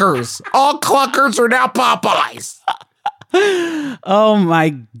Cluckers. All Cluckers are now Popeyes. Oh my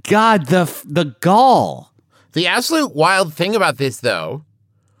God, the gall. The absolute wild thing about this, though,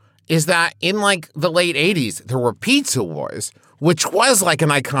 is that in like the late 80s, there were pizza wars, which was like an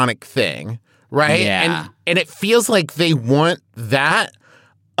iconic thing, right? Yeah. And it feels like they want that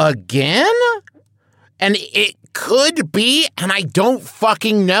again? And it could be, and I don't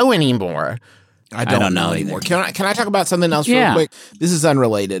fucking know anymore. I don't know anymore. Can I talk about something else real quick? This is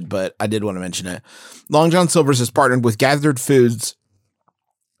unrelated, but I did want to mention it. Long John Silver's has partnered with Gathered Foods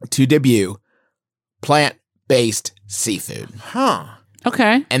to debut plant-based seafood. Huh.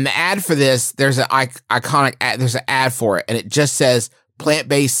 Okay. And the ad for this, there's an iconic ad, there's an ad for it, and it just says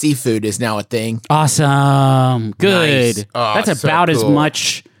plant-based seafood is now a thing. Awesome. Good. Nice. Oh, That's so about as cool.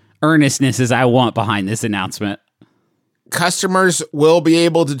 much earnestness as I want behind this announcement. Customers will be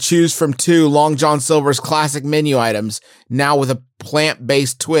able to choose from 2 Long John Silver's classic menu items, now with a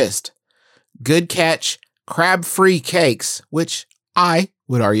plant-based twist. Good catch, crab-free cakes, which I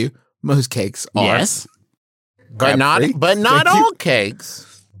would argue most cakes are. Yes. But not all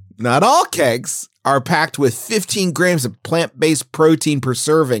cakes. Not all cakes are packed with 15 grams of plant-based protein per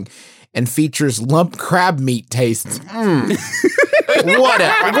serving and features lump crab meat taste. What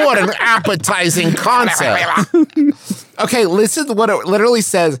an appetizing concept. Okay, listen to what it literally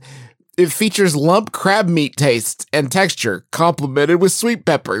says. It features lump crab meat taste and texture, complemented with sweet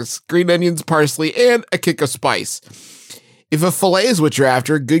peppers, green onions, parsley, and a kick of spice. If a fillet is what you're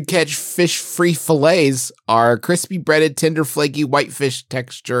after, Good Catch fish-free fillets are crispy, breaded, tender, flaky, white fish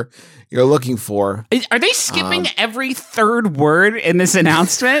texture you're looking for. Are they skipping every third word in this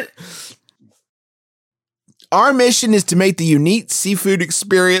announcement? Our mission is to make the unique seafood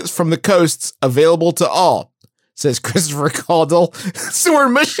experience from the coasts available to all, says Christopher Caudill. So we're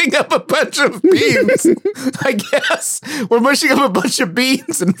mushing up a bunch of beans, I guess. We're mushing up a bunch of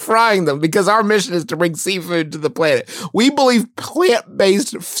beans and frying them because our mission is to bring seafood to the planet. We believe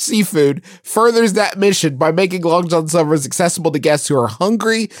plant-based seafood furthers that mission by making Long John Silver's accessible to guests who are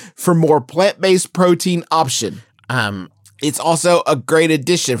hungry for more plant-based protein option. It's also a great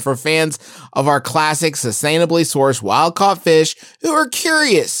addition for fans of our classic, sustainably sourced wild-caught fish who are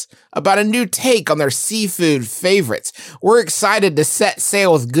curious about a new take on their seafood favorites. We're excited to set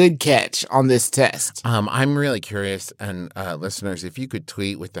sail with Good Catch on this test. I'm really curious, and listeners, if you could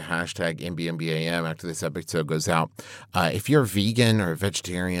tweet with the hashtag MBMBaM after this episode goes out, if you're vegan or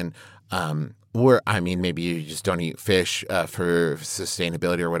vegetarian, or, I mean, maybe you just don't eat fish for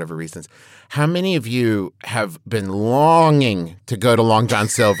sustainability or whatever reasons. How many of you have been longing to go to Long John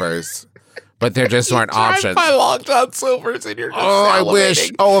Silver's, but there just aren't options? By Long John Silver's and you're just I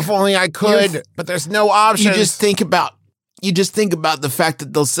wish. Oh, if only I could. But there's no options. You just think about the fact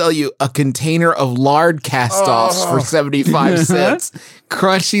that they'll sell you a container of lard cast-offs for 75 cents.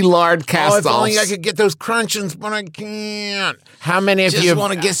 Crunchy lard cast-offs. If only I could get those crunchins, but I can't. How many of you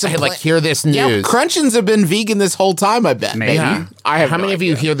want to get some hear this news? Yeah, Crunchins have been vegan this whole time, I bet. Maybe. Yeah. How many of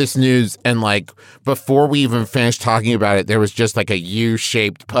you hear this news and before we even finished talking about it, there was just a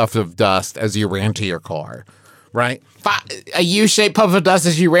U-shaped puff of dust as you ran to your car, right? A U-shaped puff of dust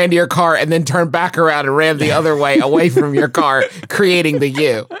as you ran to your car and then turned back around and ran the other way away from your car, creating the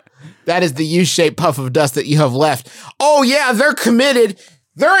U. That is the U-shaped puff of dust that you have left. Oh, yeah, they're committed.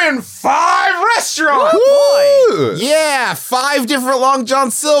 They're in 5 restaurants. Woo! Yeah, 5 different Long John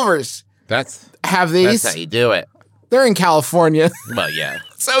Silver's. Have these. That's how you do it. They're in California. Well, yeah.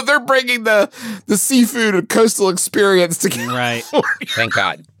 So they're bringing the seafood and coastal experience together. Right. Thank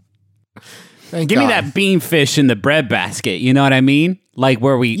God. Give me that bean fish in the bread basket. You know what I mean?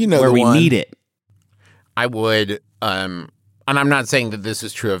 Where we need it. I would, and I'm not saying that this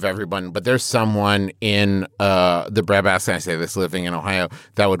is true of everyone, but there's someone in the bread basket, I say this living in Ohio,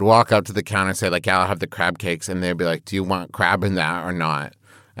 that would walk up to the counter and say, I'll have the crab cakes. And they'd be like, do you want crab in that or not?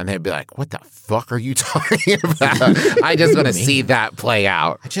 And they'd be like, what the fuck are you talking about? I just want to see that play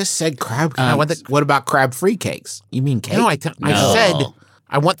out. I just said crab cakes. What about crab-free cakes? You mean cake? No, I said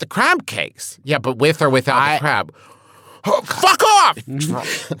I want the crab cakes. Yeah, but with or without the crab. Oh, fuck off!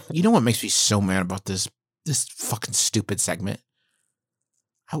 You know what makes me so mad about this fucking stupid segment?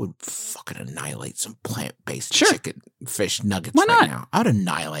 I would fucking annihilate some plant-based chicken fish nuggets right now. I would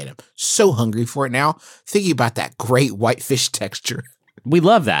annihilate them. So hungry for it now. Thinking about that great white fish texture. We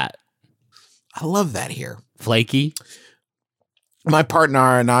love that. I love that here. Flaky. My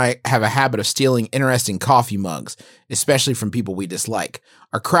partner and I have a habit of stealing interesting coffee mugs, especially from people we dislike.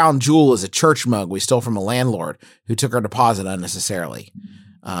 Our crown jewel is a church mug we stole from a landlord who took our deposit unnecessarily.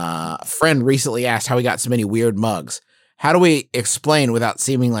 A friend recently asked how we got so many weird mugs. How do we explain without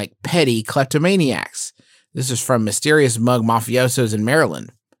seeming like petty kleptomaniacs? This is from Mysterious Mug Mafiosos in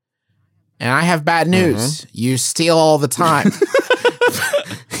Maryland. And I have bad news. You steal all the time.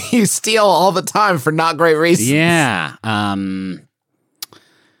 You steal all the time for not great reasons. Yeah.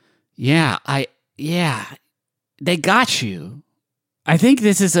 They got you. I think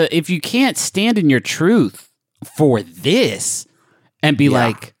this is if you can't stand in your truth for this and be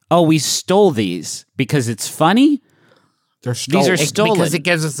like, oh, we stole these because it's funny. These are stolen. Because it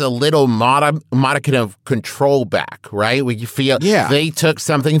gives us a little modicum of control back, right? We feel they took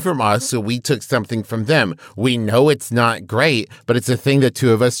something from us, so we took something from them. We know it's not great, but it's a thing that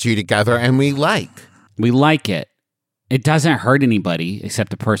two of us do together and we like. We like it. It doesn't hurt anybody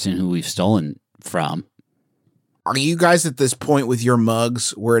except the person who we've stolen from. Are you guys at this point with your mugs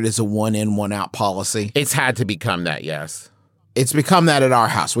where it is a one in, one out policy? It's had to become that, yes. It's become that at our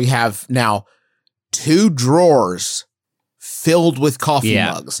house. We have now 2 drawers filled with coffee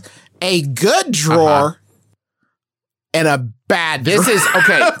mugs. A good drawer and a bad drawer. This is,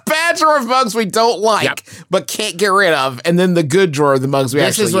 okay. A bad drawer of mugs we don't like, but can't get rid of. And then the good drawer of the mugs we actually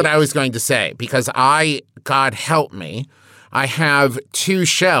use. This is what I was going to say, because God help me, I have 2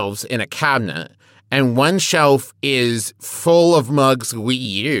 shelves in a cabinet, and one shelf is full of mugs we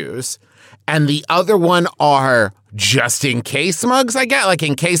use, and the other one are just in case mugs I get, like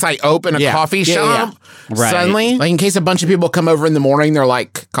in case I open a coffee shop. Right. Suddenly, like in case a bunch of people come over in the morning, they're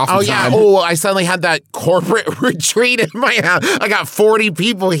like, coffee time. I suddenly had that corporate retreat in my house. I got 40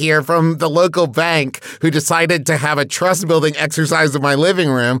 people here from the local bank who decided to have a trust building exercise in my living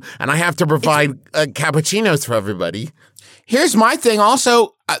room, and I have to provide cappuccinos for everybody. Here's my thing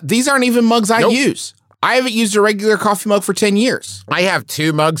also. These aren't even mugs I use. I haven't used a regular coffee mug for 10 years. I have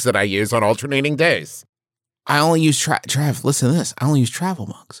 2 mugs that I use on alternating days. I only use listen to this. I only use travel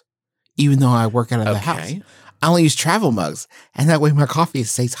mugs, even though I work out of the house. I only use travel mugs, and that way my coffee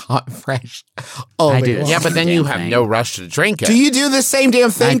stays hot and fresh. I do. Yeah, but then you have no rush to drink it. Do you do the same damn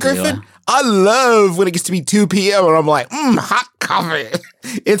thing, Griffin? I love when it gets to be 2 p.m. and I'm like, hot coffee.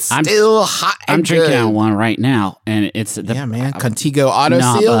 It's still hot and I'm drinking good. out one right now, and it's Contigo Auto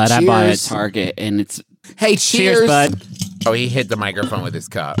Seal. But Cheers. I buy at Target, and it's hey, cheers, bud. Oh, he hit the microphone with his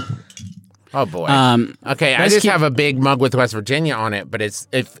cup. Oh boy. Okay, I let's just keep- have a big mug with West Virginia on it, but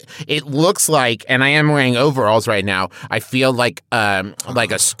it looks like, and I am wearing overalls right now. I feel like a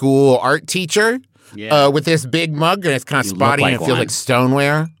school art teacher with this big mug, and it's kind of You look spotty, like and it feels one. like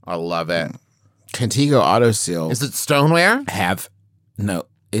stoneware. I love it. Contigo Auto Seal Is it stoneware?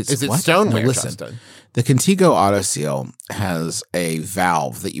 Is it what? stoneware, No, listen. Justin? The Contigo Auto Seal has a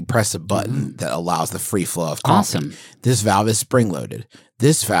valve that you press a button that allows the free flow of coffee. Awesome. This valve is spring loaded.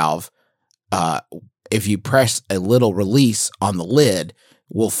 This valve, if you press a little release on the lid,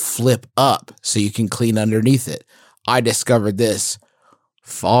 will flip up so you can clean underneath it. I discovered this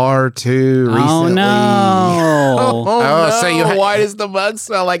far too recently. Oh no! Oh, so you had- why does the mug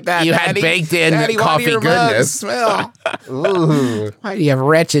smell like that? You had Daddy? baked in Daddy, why coffee do your mugs goodness. smell? Ooh. Why do you have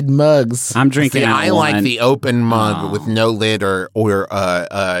wretched mugs? I'm drinking. See, out I like one. the open mug with no lid or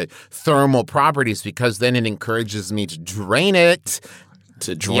thermal properties because then it encourages me to drain it.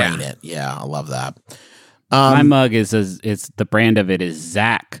 To drain it. Yeah, I love that. My mug is the brand of it is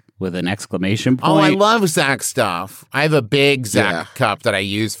Zach with an exclamation point. Oh, I love Zach stuff. I have a big Zach Yeah. cup that I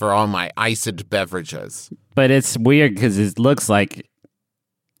use for all my iced beverages. But it's weird because it looks like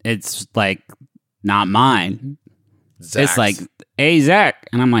it's like not mine. Zach's. It's like, hey Zach,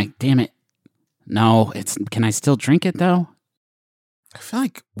 and I'm like, damn it, no. It's can I still drink it though? I feel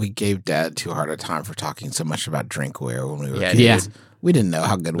like we gave Dad too hard a time for talking so much about drinkware when we were Yeah, kids. yeah. We didn't know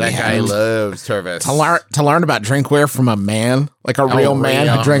how good we That guy had. loves service. To learn about drinkware from a man, like a real man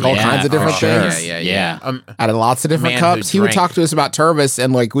who drank all yeah, kinds of different for sure. things. Yeah. Out of lots of different Man who cups. He would drank- talk to us about Tervis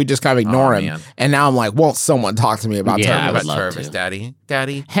and like we just kind of ignore him. man. And now I'm like, won't someone talk to me about Yeah, I Tervis? would about love service, to. Daddy.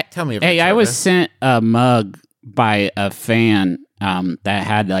 Daddy, tell me about Hey, I was service. sent a mug by a fan that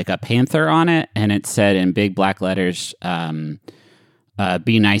had like a panther on it, and it said in big black letters,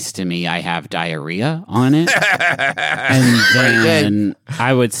 "Be nice to me. I have diarrhea" on it. And then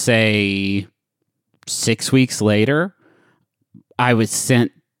I would say 6 weeks later, I was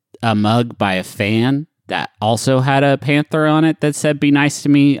sent a mug by a fan that also had a panther on it that said, "Be nice to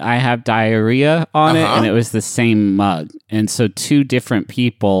me. I have diarrhea" on it. And it was the same mug. And so two different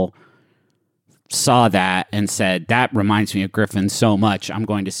people saw that and said, that reminds me of Griffin so much. I'm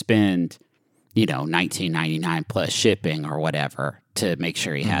going to spend, $19.99 plus shipping or whatever to make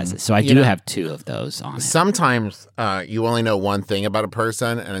sure he has it. So I do have two of those on it. Sometimes you only know one thing about a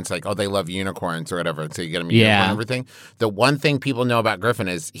person, and it's like, oh, they love unicorns or whatever, so you get them a unicorn and everything. The one thing people know about Griffin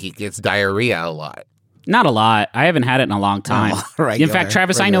is he gets diarrhea a lot. Not a lot. I haven't had it in a long time. In fact,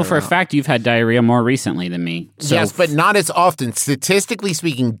 Travis, I know for a fact you've had diarrhea more recently than me. So Yes, but not as often. Statistically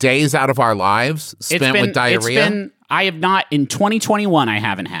speaking, days out of our lives spent with diarrhea. I have not, in 2021, I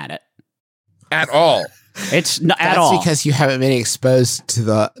haven't had it. At all. It's not at That's all. because you haven't been exposed to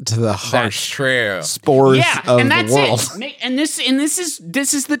the That's harsh true. spores Yeah, of and that's the world. it. And this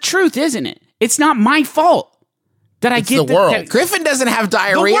is the truth, isn't it? It's not my fault that I It's get the world. that- Griffin doesn't have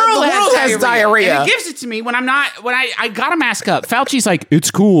diarrhea. The world, has diarrhea. And it gives it to me when I'm not, when I got a mask up. Fauci's like, it's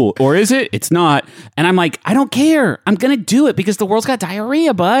cool. Or is it? It's not. And I'm like, I don't care. I'm going to do it because the world's got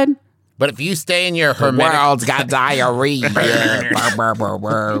diarrhea, bud. But if you stay in your The hermetic... world's got diarrhea.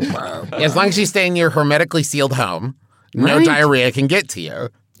 As long as you stay in your hermetically sealed home, no Right. diarrhea can get to you.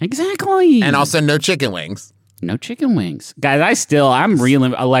 Exactly. And also no chicken wings. no chicken wings. Guys, I'm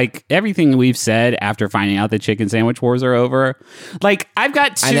reeling. Like, everything we've said after finding out the chicken sandwich wars are over. Like, I've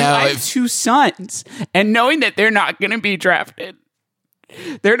got I know, I have two sons. And knowing that they're not going to be drafted.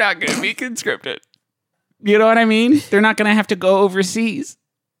 They're not going to be conscripted. You know what I mean? They're not going to have to go overseas.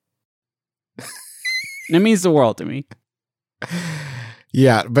 It means the world to me.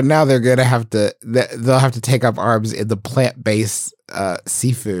 Yeah, but now they're gonna have to. They'll have to take up arms in the plant-based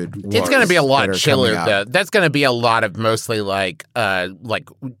seafood. It's going to be a lot wars that are chiller, coming though. up. That's going to be a lot of mostly like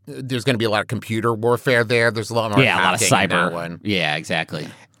there's going to be a lot of computer warfare there. There's a lot more Yeah, a lot of hacking in that cyber. one. Yeah, exactly.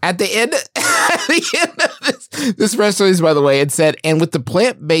 At the end of this press release, by the way, it said, and with the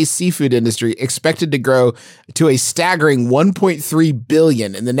plant-based seafood industry expected to grow to a staggering $1.3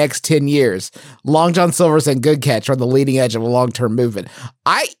 billion in the next 10 years, Long John Silver's and Good Catch are on the leading edge of a long-term movement.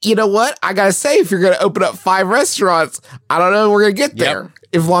 You know what? I gotta say, if you're gonna open up 5 restaurants, I don't know if we're gonna get there.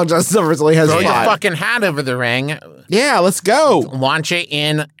 If Long John Silver's only has Throw your 5. fucking hat over the ring. Yeah, let's go. Launch it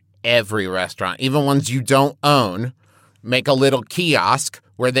in every restaurant, even ones you don't own. Make a little kiosk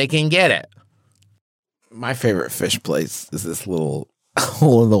where they can get it. My favorite fish place is this little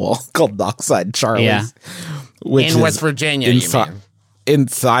hole in the wall called Dockside Charlie's. Yeah. Which In is West Virginia, inside, you mean?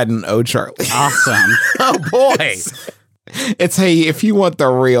 inside an O'Charlie. Awesome. Oh, boy. It's, hey, if you want the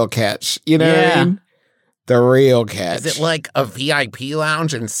real catch, you know what I Yeah. mean? The real catch. Is it like a VIP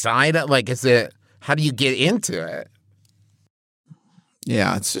lounge inside it? Like, how do you get into it?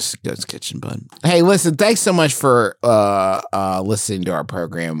 Yeah, it's just Ghost Kitchen, bud. Hey, listen, thanks so much for listening to our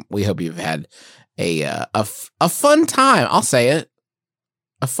program. We hope you've had a fun time. I'll say it.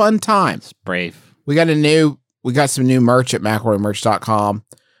 A fun time. It's brave. We got some new merch at McElroyMerch.com.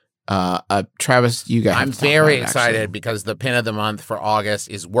 Travis, you guys. I'm very excited because the pin of the month for August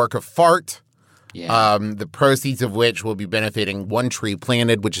is Work of Fart. Yeah. The proceeds of which will be benefiting One Tree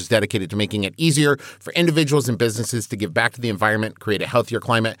Planted, which is dedicated to making it easier for individuals and businesses to give back to the environment, create a healthier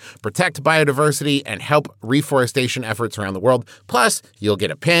climate, protect biodiversity, and help reforestation efforts around the world. Plus, you'll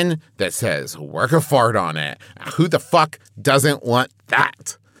get a pin that says Work of Fart on it. Who the fuck doesn't want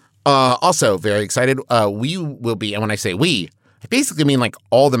that? Also, very excited. We will be, and when I say we, I basically mean like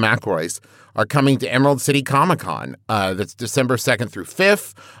all the McElroys are coming to Emerald City Comic Con. That's December 2nd through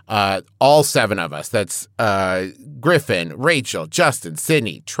 5th. All 7 of us. That's Griffin, Rachel, Justin,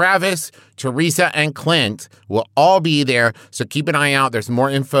 Sydney, Travis, Teresa, and Clint will all be there. So keep an eye out. There's more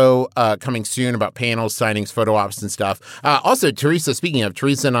info coming soon about panels, signings, photo ops, and stuff. Also, Teresa, speaking of,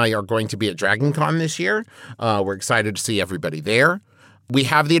 Teresa and I are going to be at Dragon Con this year. We're excited to see everybody there. We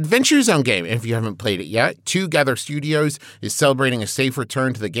have the Adventure Zone game. If you haven't played it yet, Together Studios is celebrating a safe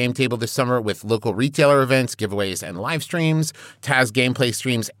return to the game table this summer with local retailer events, giveaways, and live streams. Taz gameplay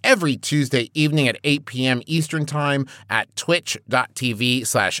streams every Tuesday evening at 8 p.m. Eastern Time at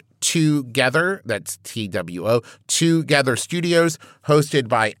twitch.tv/Together. That's TWO. Together Studios, hosted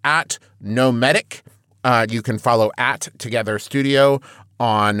by @NoMedic. You can follow @Together Studio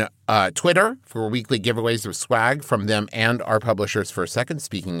on Twitter for weekly giveaways of swag from them and our publishers for a second.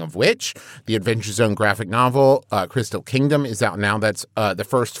 Speaking of which, the Adventure Zone graphic novel, Crystal Kingdom, is out now. That's the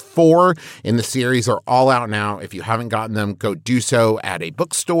first 4 in the series are all out now. If you haven't gotten them, go do so at a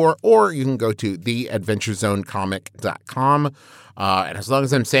bookstore, or you can go to theadventurezonecomic.com. And as long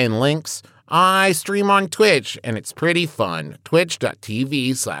as I'm saying links, I stream on Twitch, and it's pretty fun.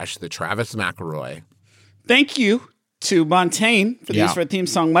 Twitch.tv/The Travis McElroy. Thank you to Montaigne for the use of our theme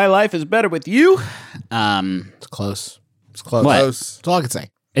song, My Life is Better With You. It's close. It's close. What? Close. That's all I can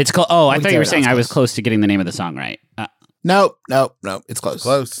say. It's close. Oh, I thought you were saying I was close to getting the name of the song right. No. It's close.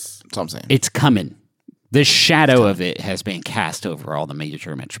 Close. That's all I'm saying. It's coming. The shadow of it has been cast over all the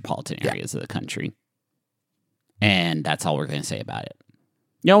major metropolitan areas of the country. And that's all we're going to say about it.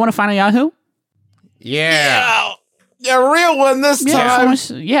 Y'all want to find a Yahoo? Yeah. Yeah, real one this time.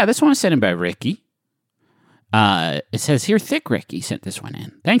 This one was sent in by Ricky. It says here, Thick Ricky sent this one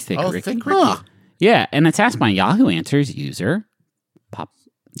in. Thanks, Thick Ricky. Thick Ricky. Huh. Yeah, and it's asked by Yahoo Answers user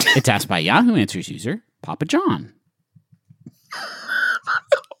It's asked by Yahoo Answers user Papa John.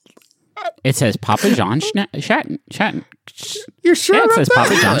 It says Papa John Shatten. You're sure? Yeah, it says about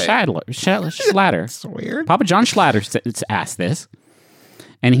Papa that? John Schlatter. That's weird. Papa John Schlatter asked this,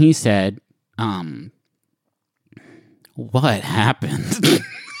 and he said, "What happened?"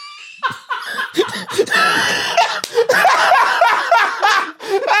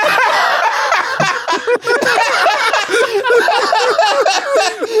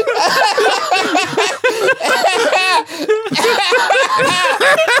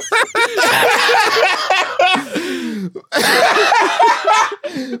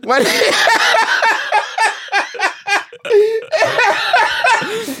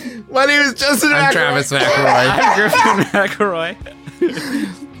 When he was Justin McElroy. I'm Travis McElroy. I'm Griffin McElroy.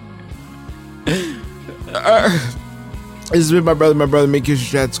 This has been my brother. Make your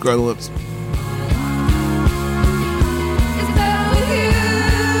chat, square the lips.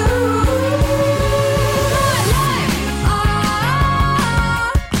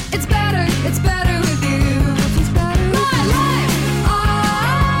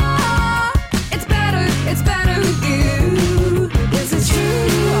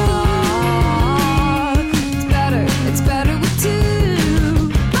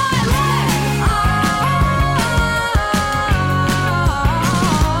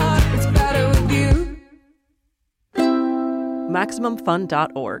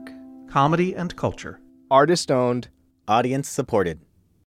 MaximumFun.org. Comedy and culture. Artist owned. Audience supported.